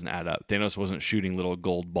me. That doesn't add up. Thanos wasn't shooting little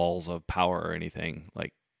gold balls of power or anything.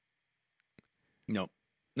 Like, nope.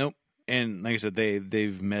 And like I said,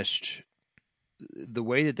 they've meshed the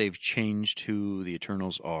way that they've changed who the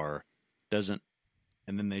Eternals are doesn't,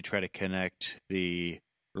 and then they try to connect the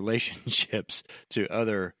relationships to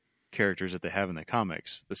other characters that they have in the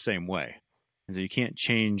comics the same way. And so you can't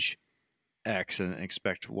change X and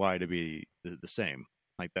expect Y to be the same.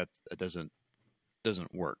 Like that doesn't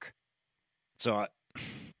work. So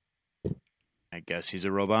I guess he's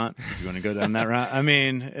a robot. If you want to go down that route, I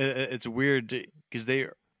mean, it's weird because they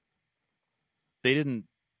didn't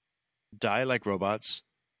die like robots.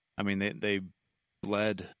 I mean, they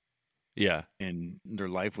bled. Yeah, and their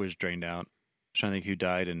life was drained out. I'm trying to think who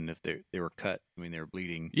died and if they were cut. I mean, they were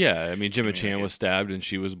bleeding. Yeah, I mean, Gemma Chan was stabbed and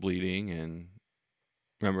she was bleeding, and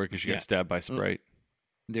remember because she got stabbed by Sprite.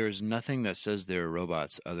 There is nothing that says they're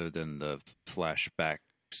robots other than the flashback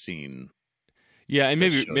scene. Yeah, and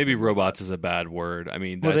maybe robots is a bad word. I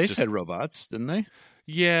mean, they said robots, didn't they?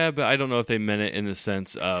 Yeah, but I don't know if they meant it in the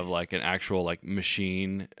sense of like an actual like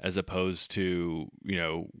machine as opposed to,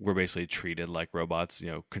 we're basically treated like robots,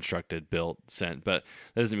 constructed, built, sent. But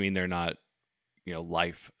that doesn't mean they're not,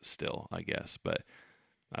 life still, I guess. But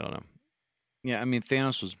I don't know. Yeah, I mean,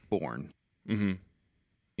 Thanos was born. Mm-hmm.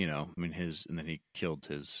 I mean, and then he killed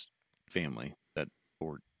his family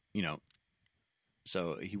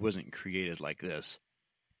so he wasn't created like this,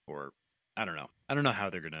 or I don't know. I don't know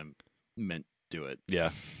how they're going to do it.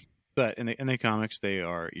 Yeah. But in the comics, they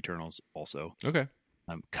are Eternals also. Okay.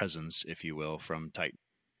 Cousins, if you will, from Titan.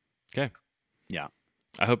 Okay. Yeah.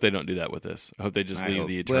 I hope they don't do that with this. I hope they just leave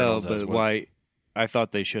the Eternals as well. Why? I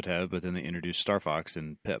thought they should have, but then they introduced Star Fox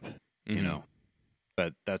and Pip,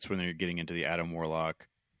 But that's when they're getting into the Adam Warlock.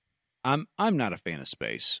 I'm not a fan of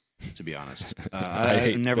space, to be honest.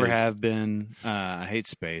 I never space. have been. I hate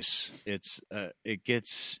space. It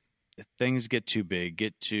gets if things get too big,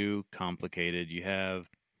 get too complicated, you have,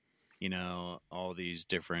 all these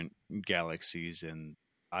different galaxies, and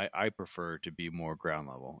I prefer to be more ground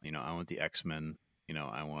level. I want the X-Men,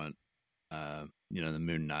 I want, the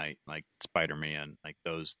Moon Knight, like Spider-Man, like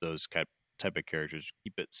those type of characters.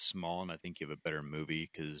 Keep it small, and I think you have a better movie,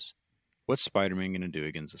 because what's Spider-Man going to do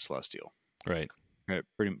against the Celestial? Right. Right,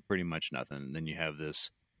 pretty much nothing. And then you have this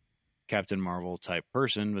Captain Marvel type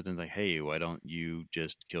person, but then like, hey, why don't you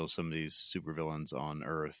just kill some of these supervillains on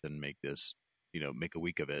Earth and make this, make a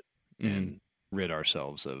week of it and rid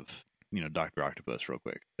ourselves of, Dr. Octopus real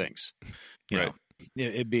quick. Thanks. Right.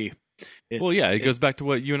 It goes back to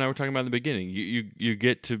what you and I were talking about in the beginning. You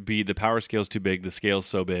get to be, the power scale's too big, the scale's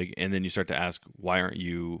so big, and then you start to ask, why aren't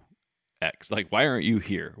you X? Like, why aren't you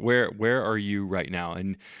here? Where are you right now?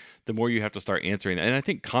 And the more you have to start answering that, and I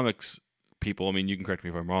think comics people, I mean, you can correct me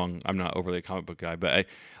if I'm wrong, I'm not overly a comic book guy, but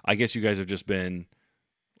I guess you guys have just been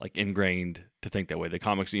like ingrained to think that way. The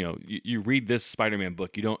comics, you read this Spider-Man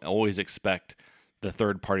book, you don't always expect the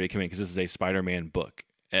third party to come in because this is a Spider-Man book.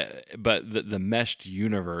 But the meshed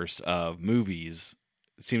universe of movies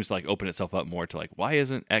seems to like open itself up more to like, why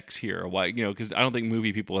isn't X here? Or why, because I don't think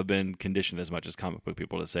movie people have been conditioned as much as comic book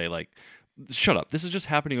people to say like, shut up, this is just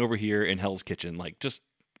happening over here in Hell's Kitchen. Like, just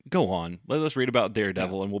go on. Let us read about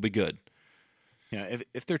Daredevil and we'll be good. Yeah,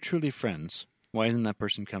 if they're truly friends, why isn't that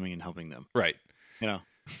person coming and helping them? Right.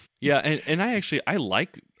 Yeah, and I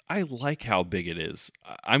like how big it is.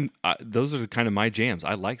 Those are kind of my jams.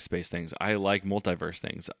 I like space things. I like multiverse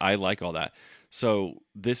things. I like all that. So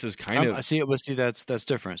this is kind of see. That's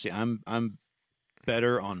different. See, I'm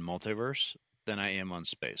better on multiverse than I am on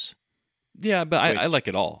space. Yeah, but I like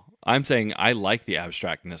it all. I'm saying I like the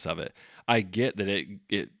abstractness of it. I get that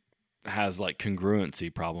it has like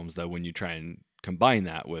congruency problems though when you try and combine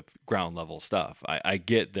that with ground level stuff. I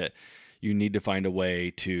get that you need to find a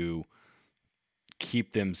way to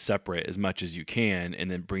keep them separate as much as you can and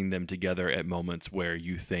then bring them together at moments where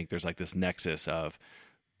you think there's like this nexus of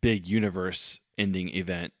big universe ending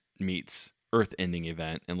event meets Earth ending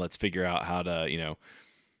event, and let's figure out how to,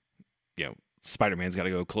 Spider-Man's got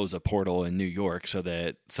to go close a portal in New York so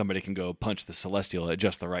that somebody can go punch the Celestial at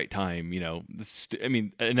just the right time.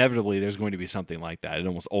 Inevitably there's going to be something like that. It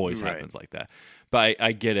almost always happens like that. But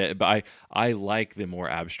I get it. But I like the more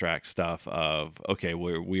abstract stuff of, okay,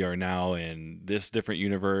 we are now in this different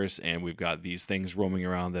universe and we've got these things roaming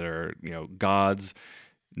around that are, gods.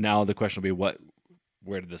 Now the question will be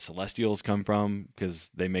where did the Celestials come from?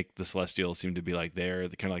 Because they make the Celestials seem to be like they're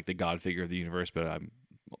kind of like the god figure of the universe, but I'm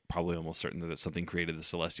probably almost certain that something created the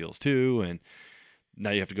Celestials too. And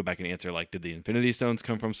now you have to go back and answer, like, did the Infinity Stones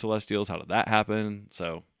come from Celestials? How did that happen?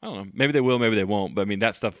 So I don't know. Maybe they will, maybe they won't. But I mean,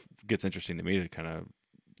 that stuff gets interesting to me to kind of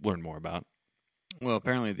learn more about. Well,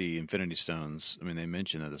 apparently the Infinity Stones, they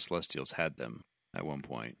mentioned that the Celestials had them at one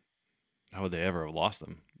point. How would they ever have lost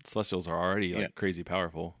them? Celestials are already crazy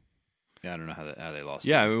powerful. Yeah, I don't know how they lost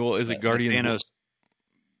them. Yeah, well, is it Guardians? Thanos,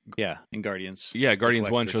 yeah, in Guardians. Yeah, Guardians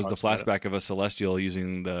 1 shows the flashback of a Celestial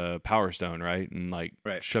using the Power Stone, right? And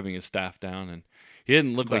shoving his staff down. And he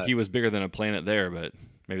didn't look like he was bigger than a planet there, but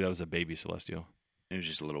maybe that was a baby Celestial. It was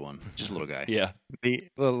just a little one. Just a little guy. Yeah.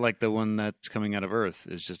 Like the one that's coming out of Earth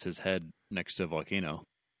is just his head next to a volcano.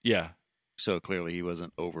 Yeah. So clearly he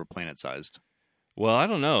wasn't over planet sized. Well, I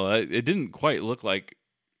don't know. It didn't quite look like...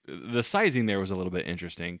 The sizing there was a little bit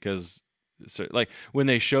interesting because, when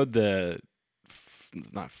they showed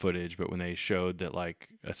not footage, but when they showed that like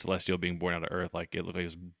a Celestial being born out of Earth, like it looked like it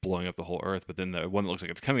was blowing up the whole Earth. But then the one that looks like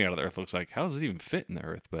it's coming out of the Earth looks like, how does it even fit in the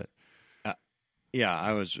Earth? But yeah,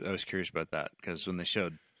 I was curious about that because when they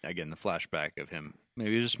showed again the flashback of him,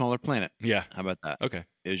 maybe it was a smaller planet. Yeah, how about that? Okay,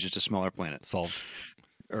 it was just a smaller planet. Solved.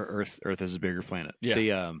 Or Earth is a bigger planet.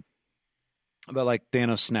 Yeah. But like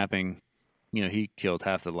Thanos snapping, he killed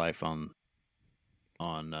half the life on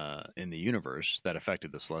in the universe that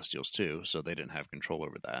affected the Celestials too, so they didn't have control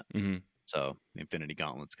over that. Mm-hmm. So the Infinity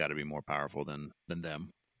Gauntlet's got to be more powerful than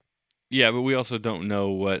them. Yeah, but we also don't know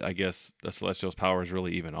what, I guess, the Celestials' powers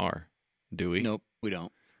really even are, do we? Nope, we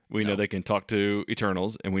don't. We know they can talk to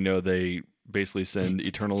Eternals, and we know they basically send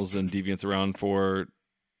Eternals and Deviants around for...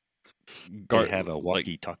 They have a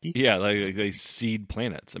walkie-talkie? Yeah, like they seed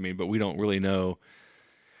planets. But we don't really know...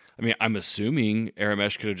 I'm assuming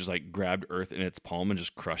Aramesh could have just like grabbed Earth in its palm and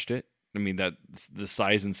just crushed it. That the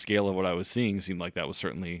size and scale of what I was seeing seemed like that was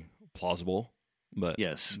certainly plausible, but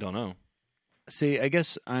yes, don't know. See, I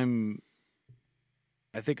guess I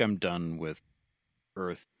think I'm done with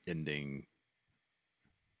Earth ending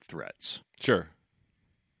threats. Sure.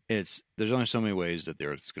 There's only so many ways that the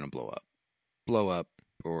Earth's going to blow up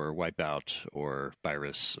or wipe out or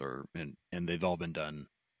virus and they've all been done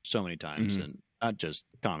so many times, Mhm. and not just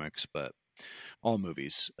comics, but all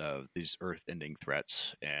movies of these Earth-ending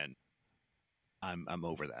threats. And I'm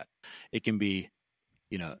over that. It can be,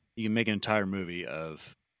 you can make an entire movie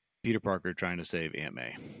of Peter Parker trying to save Aunt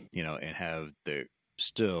May, and have the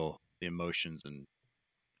emotions and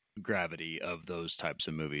gravity of those types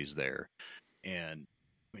of movies there. And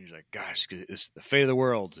when you're like, gosh, it's the fate of the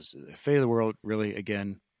world. Is the fate of the world really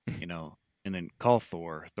again? And then call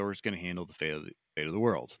Thor. Thor's going to handle the fate of the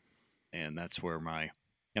world, and that's where my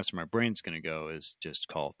brain's going to go, is just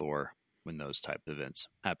call Thor when those type of events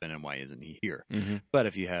happen, and why isn't he here? Mm-hmm. But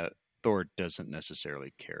if you have Thor doesn't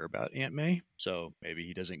necessarily care about Aunt May, so maybe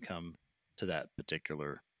he doesn't come to that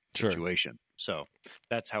particular situation. So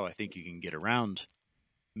that's how I think you can get around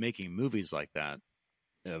making movies like that,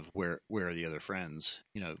 of where are the other friends?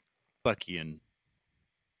 Bucky and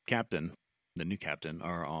Captain, the new Captain,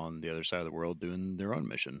 are on the other side of the world doing their own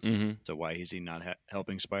mission. Mm-hmm. So why is he not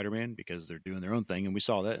helping Spider-Man? Because they're doing their own thing, and we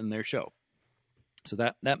saw that in their show. So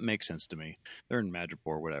that makes sense to me. They're in Madripoor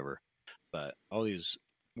or whatever, but all these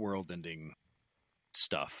world-ending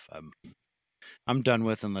stuff, I'm done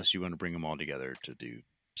with, unless you want to bring them all together to do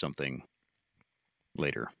something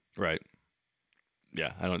later. Right.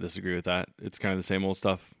 Yeah, I don't disagree with that. It's kind of the same old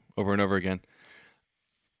stuff over and over again.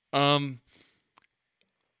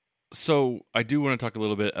 So I do want to talk a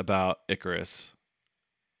little bit about Icarus.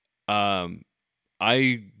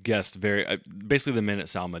 I guessed basically the minute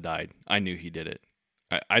Salma died, I knew he did it.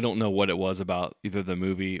 I don't know what it was about either the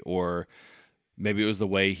movie, or maybe it was the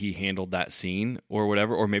way he handled that scene or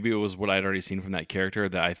whatever, or maybe it was what I'd already seen from that character,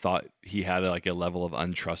 that I thought he had like a level of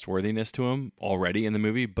untrustworthiness to him already in the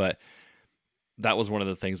movie. But that was one of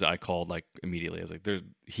the things that I called like immediately. I was like,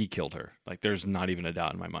 he killed her. Like, there's not even a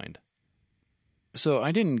doubt in my mind. So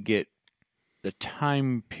I didn't get the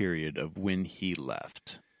time period of when he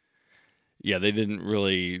left. Yeah, they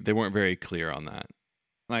weren't very clear on that.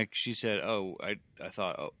 Like she said, I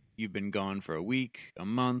thought, you've been gone for a week, a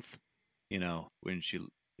month, when he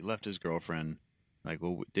left his girlfriend. Like,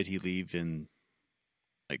 well, did he leave in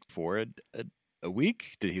like for a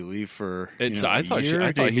week? Did he leave for I thought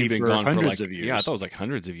he'd been gone for hundreds like of years. Yeah, I thought it was like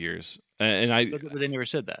hundreds of years. But they never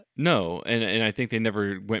said that. No, and I think they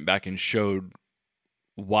never went back and showed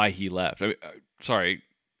why he left.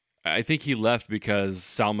 I think he left because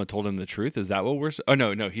Salma told him the truth. Is that what we're? Oh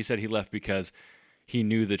no, he said he left because he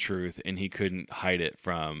knew the truth and he couldn't hide it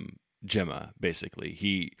from Gemma. Basically,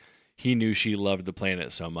 he knew she loved the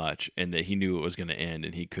planet so much, and that he knew it was going to end,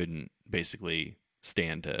 and he couldn't basically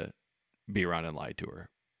stand to be around and lie to her.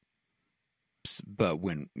 But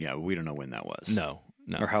we don't know when that was. No,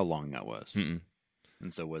 or how long that was. Mm-mm.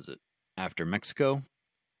 And so was it after Mexico?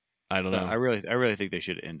 I don't know. I really think they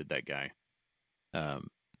should have ended that guy.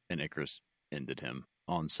 And Icarus ended him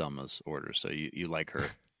on Selma's order. So you like her,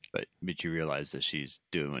 but you realize that she's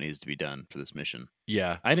doing what needs to be done for this mission.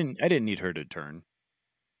 Yeah, I didn't need her to turn.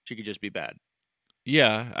 She could just be bad.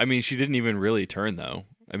 Yeah, I mean, she didn't even really turn though.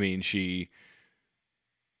 I mean, she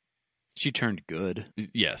turned good.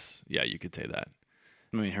 Yes, yeah, you could say that.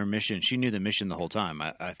 I mean, her mission, she knew the mission the whole time.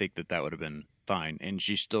 I think that would have been fine, and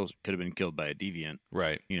she still could have been killed by a deviant.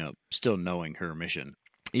 Right. Still knowing her mission.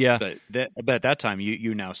 Yeah. But at that time,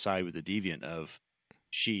 you now side with the deviant of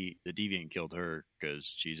the deviant killed her because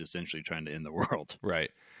she's essentially trying to end the world.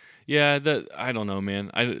 Right. Yeah. I don't know,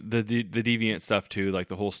 man. The deviant stuff too, like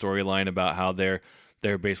the whole storyline about how they're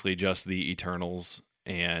basically just the Eternals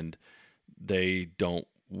and they don't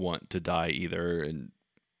want to die either, and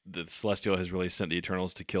the Celestial has really sent the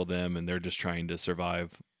Eternals to kill them, and they're just trying to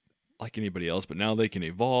survive like anybody else. But now they can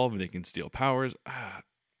evolve and they can steal powers.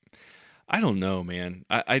 I don't know, man.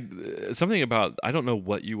 Something about, I don't know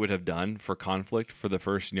what you would have done for conflict for the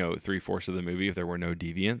first 3/4 of the movie if there were no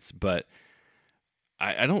deviants, but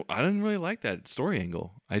I didn't really like that story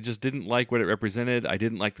angle. I just didn't like what it represented. I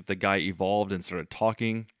didn't like that the guy evolved and started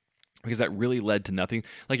talking, because that really led to nothing.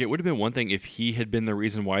 Like, it would have been one thing if he had been the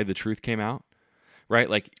reason why the truth came out, right?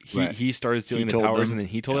 Like he started stealing the powers and then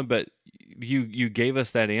he told him, but you gave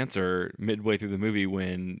us that answer midway through the movie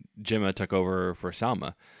when Gemma took over for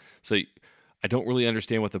Salma. So I don't really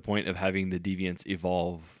understand what the point of having the deviants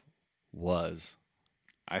evolve was.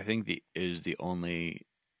 I think the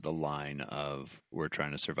line of "we're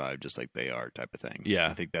trying to survive just like they are" type of thing. Yeah,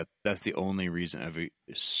 I think that's the only reason.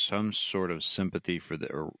 Some sort of sympathy for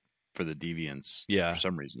the deviants. Yeah, for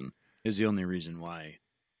some reason is the only reason why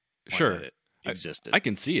sure it existed. I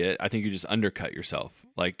can see it. I think you just undercut yourself.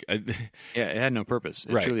 Like, yeah, it had no purpose.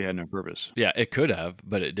 It truly had no purpose. Yeah, it could have,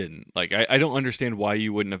 but it didn't. Like, I don't understand why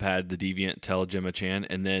you wouldn't have had the deviant tell Gemma Chan,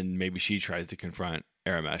 and then maybe she tries to confront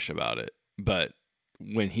Aramesh about it. But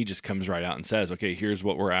when he just comes right out and says, okay, here's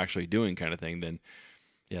what we're actually doing kind of thing, then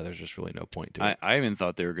yeah, there's just really no point to it. I even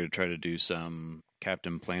thought they were going to try to do some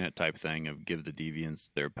Captain Planet type thing of give the Deviants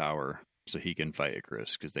their power so he can fight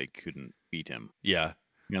Icarus because they couldn't beat him. Yeah.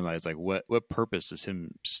 It's like, what purpose does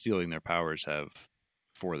him stealing their powers have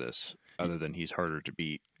for this other than he's harder to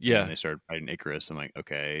beat? Yeah. And they started fighting Icarus. I'm like,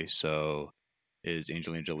 okay, so is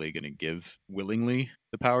Angelina Jolie going to give willingly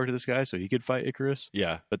the power to this guy so he could fight Icarus?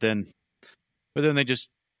 Yeah. But then they just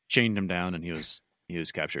chained him down and he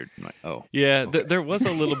was captured. I'm like, oh. Yeah, okay. there was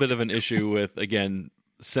a little bit of an issue with, again,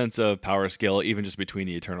 sense of power scale, even just between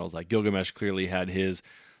the Eternals. Like Gilgamesh clearly had his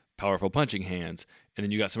powerful punching hands, and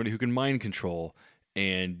then you got somebody who can mind control,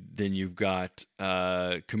 and then you've got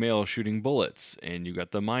Kumail shooting bullets, and you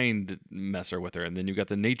got the mind messer with her, and then you got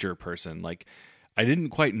the nature person. Like, I didn't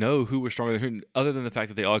quite know who was stronger than who, other than the fact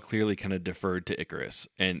that they all clearly kind of deferred to Icarus,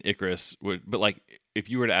 and Icarus would. But like, if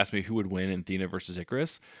you were to ask me who would win in Athena versus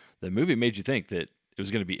Icarus, the movie made you think that it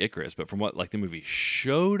was going to be Icarus, but from what like the movie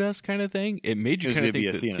showed us, kind of thing, it made you kind of think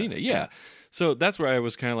that Athena. Yeah. So that's where I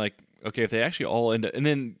was kind of like, okay, if they actually all end up, and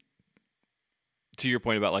then to your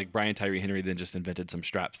point about like Brian Tyree Henry then just invented some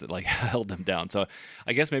straps that like held them down. So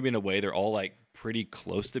I guess maybe in a way they're all like pretty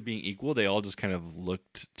close to being equal. They all just kind of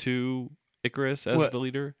looked to Icarus as the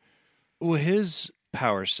leader. Well, his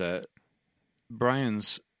power set,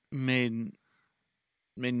 Brian's made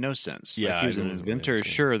no sense. Yeah, like he was I an don't really inventor,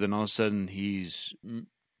 understand. sure. Then all of a sudden he's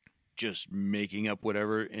just making up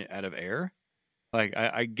whatever out of air. Like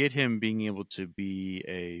I get him being able to be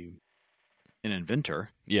an inventor,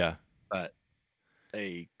 Yeah. but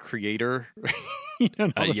a creator.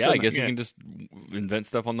 Yeah, I guess you can just invent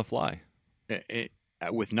stuff on the fly.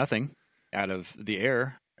 With nothing out of the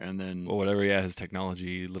air, and then Well, whatever, his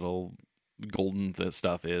technology little golden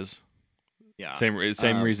stuff is. yeah, Same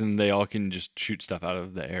reason they all can just shoot stuff out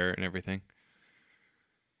of the air and everything.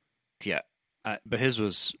 yeah. But his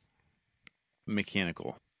was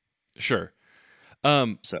mechanical. Sure.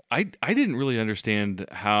 So I didn't really understand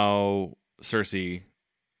how Cersei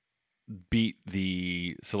beat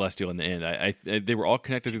the Celestial in the end. I they were all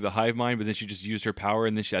connected through the hive mind, but then she just used her power,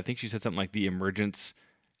 and then I think she said something like the emergence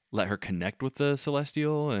let her connect with the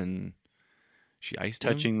Celestial, and she iced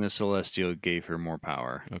him. touching the Celestial gave her more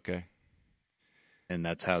power, Okay. and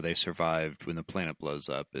that's how they survived when the planet blows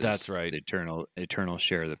up. is That's right. The Eternal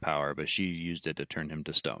share the power, but she used it to turn him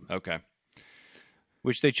to stone. Okay.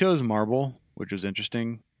 Which they chose marble, which was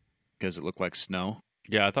interesting because it looked like snow.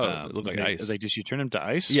 Yeah, I thought it looked like ice. Like, did she turn him to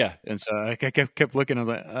ice? Yeah. And so I kept looking. I was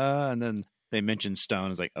like, and then they mentioned stone. I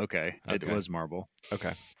was like, okay, it Okay. was marble.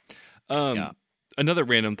 Okay. Yeah. Another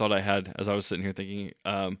random thought I had as I was sitting here thinking,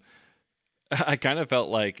 I kind of felt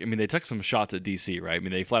like, I mean, they took some shots at DC, right? I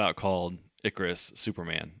mean, they flat out called Icarus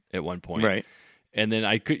Superman at one point. Right. And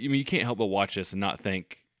then you can't help but watch this and not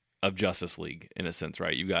think of Justice League in a sense,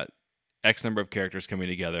 right? You got X number of characters coming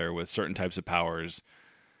together with certain types of powers.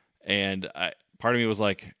 And part of me was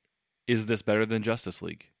like, is this better than Justice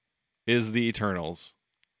League? Is the Eternals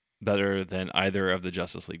better than either of the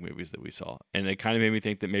Justice League movies that we saw? And it kind of made me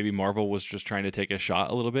think that maybe Marvel was just trying to take a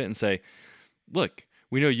shot a little bit and say, look,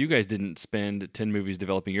 we know you guys didn't spend 10 movies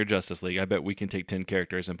developing your Justice League. I bet we can take 10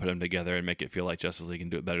 characters and put them together and make it feel like Justice League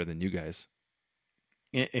and do it better than you guys.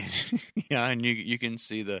 Yeah, and you can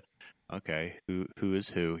see who is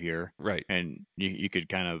who here, Right. and you could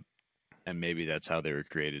kind of, and maybe that's how they were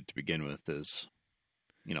created to begin with, is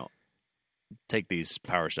take these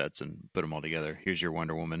power sets and put them all together. Here's your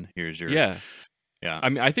Wonder Woman. Here's your Yeah. yeah. I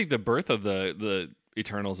mean, I think the birth of the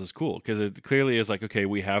Eternals is cool because it clearly is like, okay,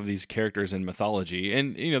 we have these characters in mythology,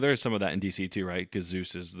 and there's some of that in DC too, right? Because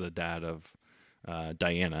Zeus is the dad of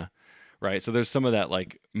Diana, right? So there's some of that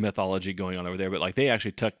like mythology going on over there, but like they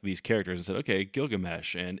actually took these characters and said, okay,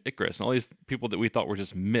 Gilgamesh and Icarus and all these people that we thought were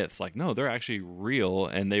just myths, like no, they're actually real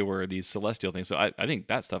and they were these celestial things. So I think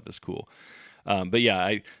that stuff is cool. But yeah,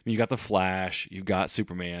 I mean, you got the Flash, you got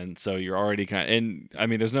Superman, so you're already kind of, and I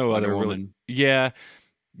mean, there's no Wonder other Woman. really, yeah,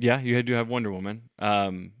 you had to have Wonder Woman.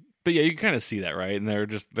 But yeah, you can kind of see that, right? And they're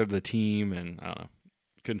the team, and I don't know,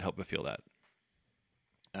 couldn't help but feel that.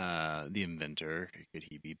 The inventor, could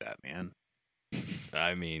he be Batman?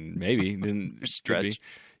 I mean, maybe didn't Stretch. could be.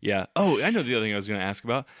 Yeah. Oh, I know the other thing I was going to ask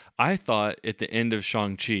about. I thought at the end of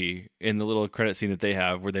Shang-Chi, in the little credit scene that they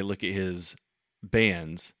have, where they look at his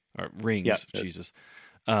bands or rings, Yeah. Jesus.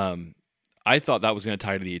 I thought that was going to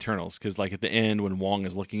tie to the Eternals because, like, at the end when Wong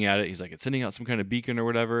is looking at it, he's like, it's sending out some kind of beacon or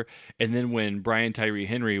whatever. And then when Brian Tyree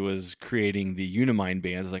Henry was creating the Unimind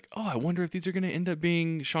bands, I was like, oh, I wonder if these are going to end up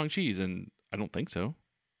being Shang-Chi's, and I don't think so.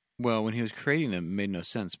 Well, when he was creating them, it made no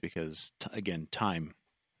sense because, again, time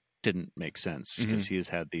didn't make sense because he has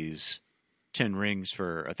had these 10 rings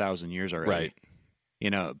for 1,000 years already. Right. You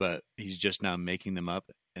know, but he's just now making them up.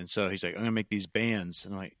 And so he's like, I'm going to make these bands.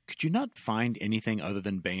 And I'm like, could you not find anything other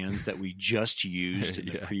than bands that we just used in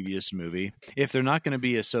the Yeah. previous movie? If they're not going to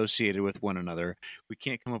be associated with one another, we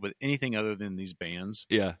can't come up with anything other than these bands.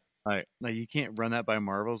 Yeah. Like you can't run that by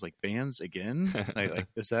Marvel's like bands again. like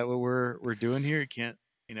is that what we're doing here? You can't,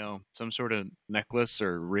 you know, some sort of necklace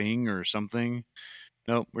or ring or something.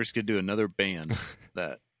 Nope, we're just gonna do another band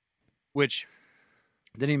which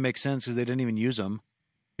didn't even make sense because they didn't even use them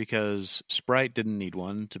because Sprite didn't need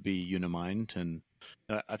one to be Unimind, and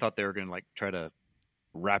I thought they were gonna like try to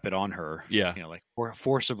wrap it on her. Yeah. You know, like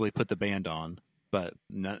forcibly put the band on, but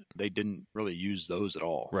they didn't really use those at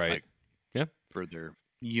all. Right. Like, Yep. for their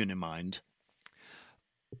Unimind.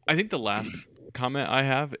 I think the last comment I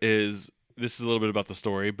have is this is a little bit about the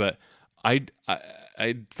story, but I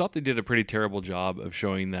thought they did a pretty terrible job of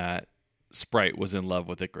showing that Sprite was in love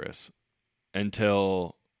with Icarus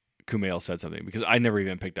until Kumail said something, because I never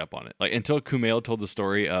even picked up on it. Like until Kumail told the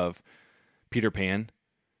story of Peter Pan.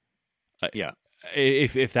 Yeah.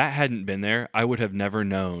 If that hadn't been there, I would have never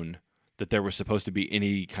known that there was supposed to be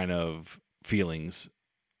any kind of feelings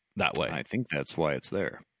that way. I think that's why it's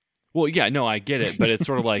there. Well, yeah, no, I get it, but it's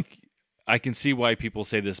sort of like I can see why people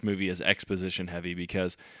say this movie is exposition heavy,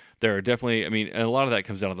 because there are definitely, I mean, and a lot of that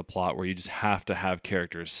comes down to the plot where you just have to have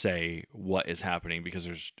characters say what is happening because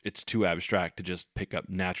it's too abstract to just pick up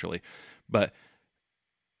naturally. But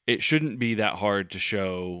it shouldn't be that hard to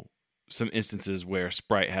show some instances where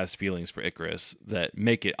Sprite has feelings for Icarus that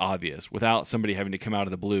make it obvious without somebody having to come out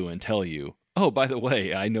of the blue and tell you, oh, by the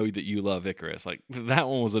way, I know that you love Icarus. Like that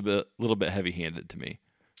one was little bit heavy-handed to me.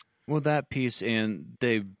 Well, that piece, and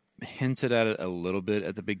they hinted at it a little bit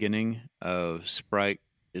at the beginning of Sprite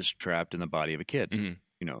is trapped in the body of a kid, Mhm.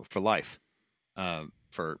 you know, for life,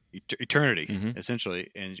 for eternity, Mhm. essentially,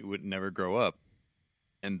 and it would never grow up.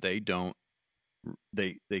 And they don't,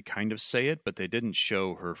 they kind of say it, but they didn't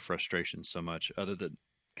show her frustration so much, other than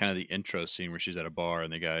kind of the intro scene where she's at a bar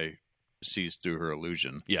and the guy sees through her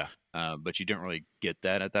illusion. Yeah. But you don't really get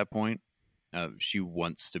that at that point. She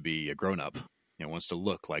wants to be a grown up. You know, wants to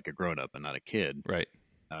look like a grown up and not a kid. Right.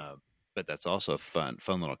 But that's also a fun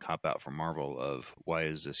little cop out for Marvel of why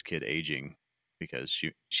is this kid aging? Because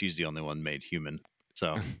she's the only one made human.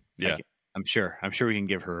 So Yeah. I'm sure we can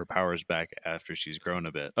give her powers back after she's grown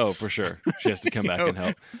a bit. Oh, for sure. She has to come back know, and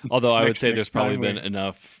help. Although I would say next there's probably time been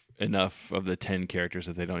enough of the 10 characters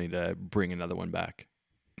that they don't need to bring another one back.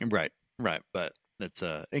 Right. But that's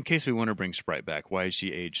in case we want to bring Sprite back. Why is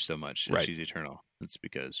she aged so much? And Right. She's eternal. It's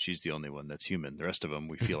because she's the only one that's human. The rest of them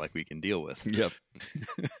we feel like we can deal with. Yep.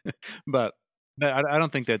 But I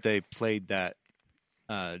don't think that they played that.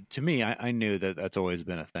 To me, I knew that that's always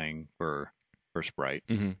been a thing for Sprite.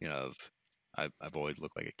 Mhm. You know, I've always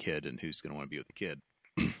looked like a kid, and who's going to want to be with a kid?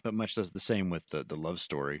 But much the same with the love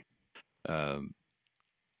story.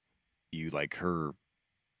 You like her.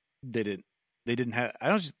 They didn't have.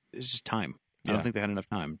 It's just time. I don't Yeah. think they had enough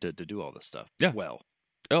time to do all this stuff. Yeah. Well,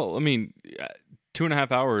 Oh, I mean,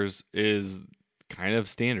 2.5 hours is kind of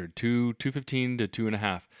standard. 2:15 to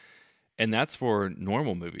 2.5. And that's for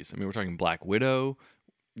normal movies. I mean, we're talking Black Widow,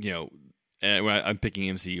 you know, and when I'm picking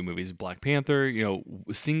MCU movies, Black Panther, you know,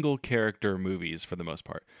 single character movies for the most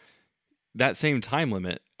part. That same time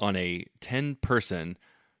limit on a 10-person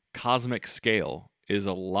cosmic scale is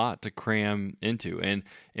a lot to cram into. And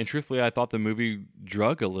truthfully, I thought the movie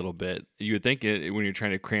drug a little bit. You would think it when you're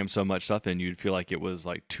trying to cram so much stuff in, you'd feel like it was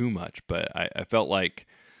like too much. But I felt like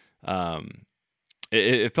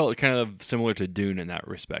it felt kind of similar to Dune in that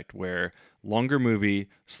respect, where longer movie,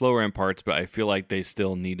 slower in parts, but I feel like they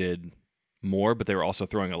still needed more, but they were also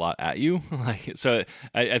throwing a lot at you. So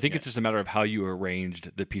I think it's just a matter of how you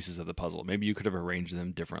arranged the pieces of the puzzle. Maybe you could have arranged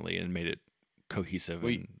them differently and made it cohesive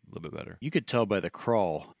and a little bit better. you could tell by the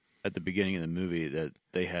crawl at the beginning of the movie that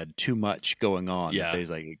they had too much going on. Yeah. They was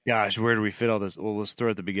like, gosh, where do we fit all this? Well, let's throw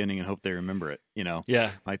it at the beginning and hope they remember it. You know,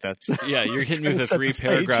 Yeah. like that's Yeah, you're hitting me with a set the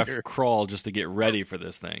 3-paragraph stage here. crawl just to get ready for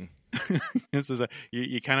this thing. This is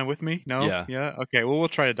you kind of with me? No? Yeah. Okay. Well, we'll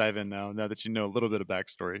try to dive in now that you know a little bit of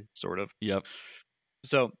backstory, sort of. Yep.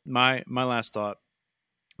 So my last thought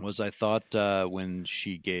was I thought when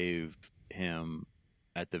she gave him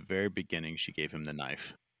at the very beginning, she gave him the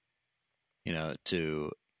knife, you know,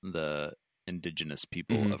 to the indigenous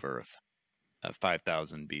people Mhm. of Earth,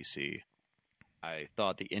 5000 BC. I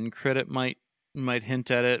thought the end credit might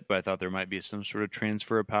hint at it, but I thought there might be some sort of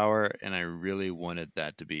transfer of power, and I really wanted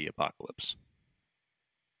that to be Apocalypse.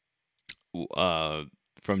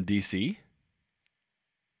 From DC?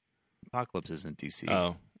 Apocalypse isn't DC.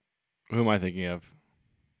 Oh. Who am I thinking of?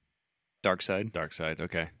 Darkseid.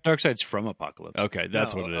 Okay. Darkseid's from Apocalypse. Okay,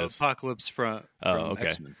 that's what it is. Apocalypse from okay.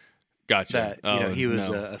 X-Men. Gotcha. That he was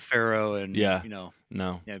no. a pharaoh, and Yeah.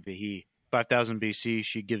 no, yeah, but 5,000 BC.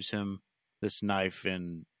 She gives him this knife,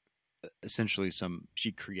 and essentially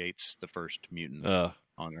she creates the first mutant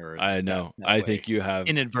on Earth. I know. That I way. think you have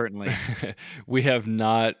Inadvertently. we have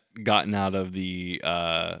not gotten out of the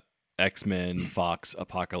X-Men Fox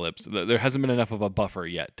Apocalypse. There hasn't been enough of a buffer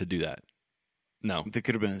yet to do that. No, There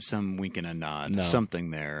could have been some wink and a nod. No. Something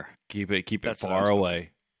there. keep it That's what I far was away.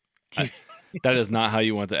 That is not how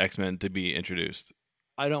you want the X-Men to be introduced.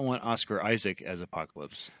 I don't want Oscar Isaac as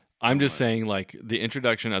Apocalypse. I'm just saying, like, the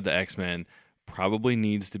introduction of the X-Men probably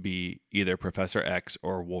needs to be either Professor X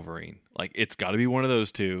or Wolverine. Like, it's got to be one of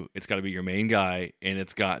those two. It's got to be your main guy, and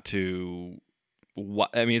it's got to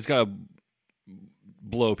it's got to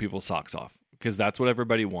blow people's socks off, because that's what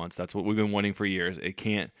everybody wants. That's what we've been wanting for years. It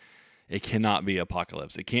cannot be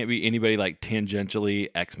Apocalypse. It can't be anybody like tangentially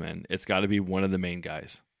X-Men. It's got to be one of the main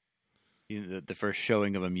guys. The first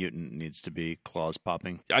showing of a mutant needs to be claws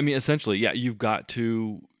popping. I mean, essentially, yeah, you've got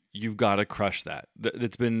to crush that.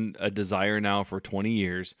 That's been a desire now for 20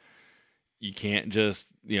 years. You can't just,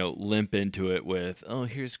 limp into it with, oh,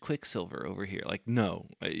 here's Quicksilver over here. Like, no,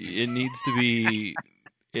 it needs to be,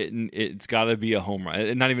 it's got to be a home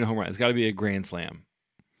run. Not even a home run. It's got to be a grand slam.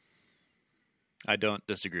 I don't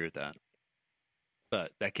disagree with that.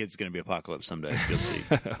 But that kid's going to be Apocalypse someday. You'll see.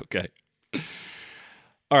 Okay.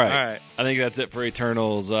 All right. I think that's it for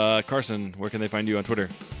Eternals. Carson, where can they find you on Twitter?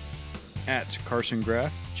 At Carson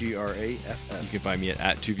Graff, Graff. You can find me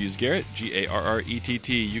at TwoViewsGarrett, Garrett.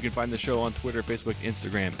 You can find the show on Twitter, Facebook,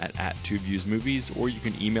 Instagram at TwoViewsMovies, or you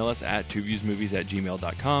can email us at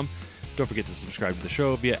twoviewsmovies@gmail.com. Don't forget to subscribe to the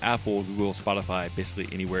show via Apple, Google, Spotify, basically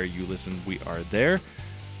anywhere you listen, we are there.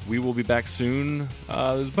 We will be back soon.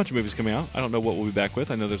 There's a bunch of movies coming out. I don't know what we'll be back with.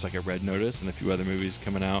 I know there's like a Red Notice and a few other movies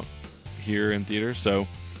coming out here in theater, so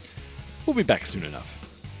we'll be back soon enough.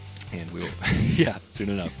 And we will, yeah, soon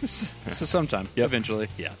enough. So sometime, eventually.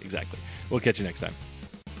 Yeah, exactly. We'll catch you next time.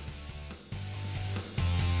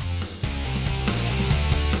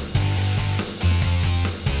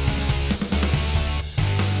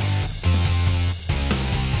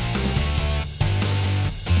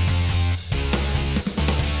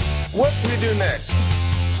 What should we do next?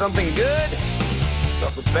 Something good?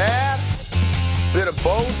 Something bad? Bit of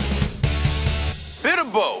both? Bit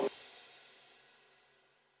of both.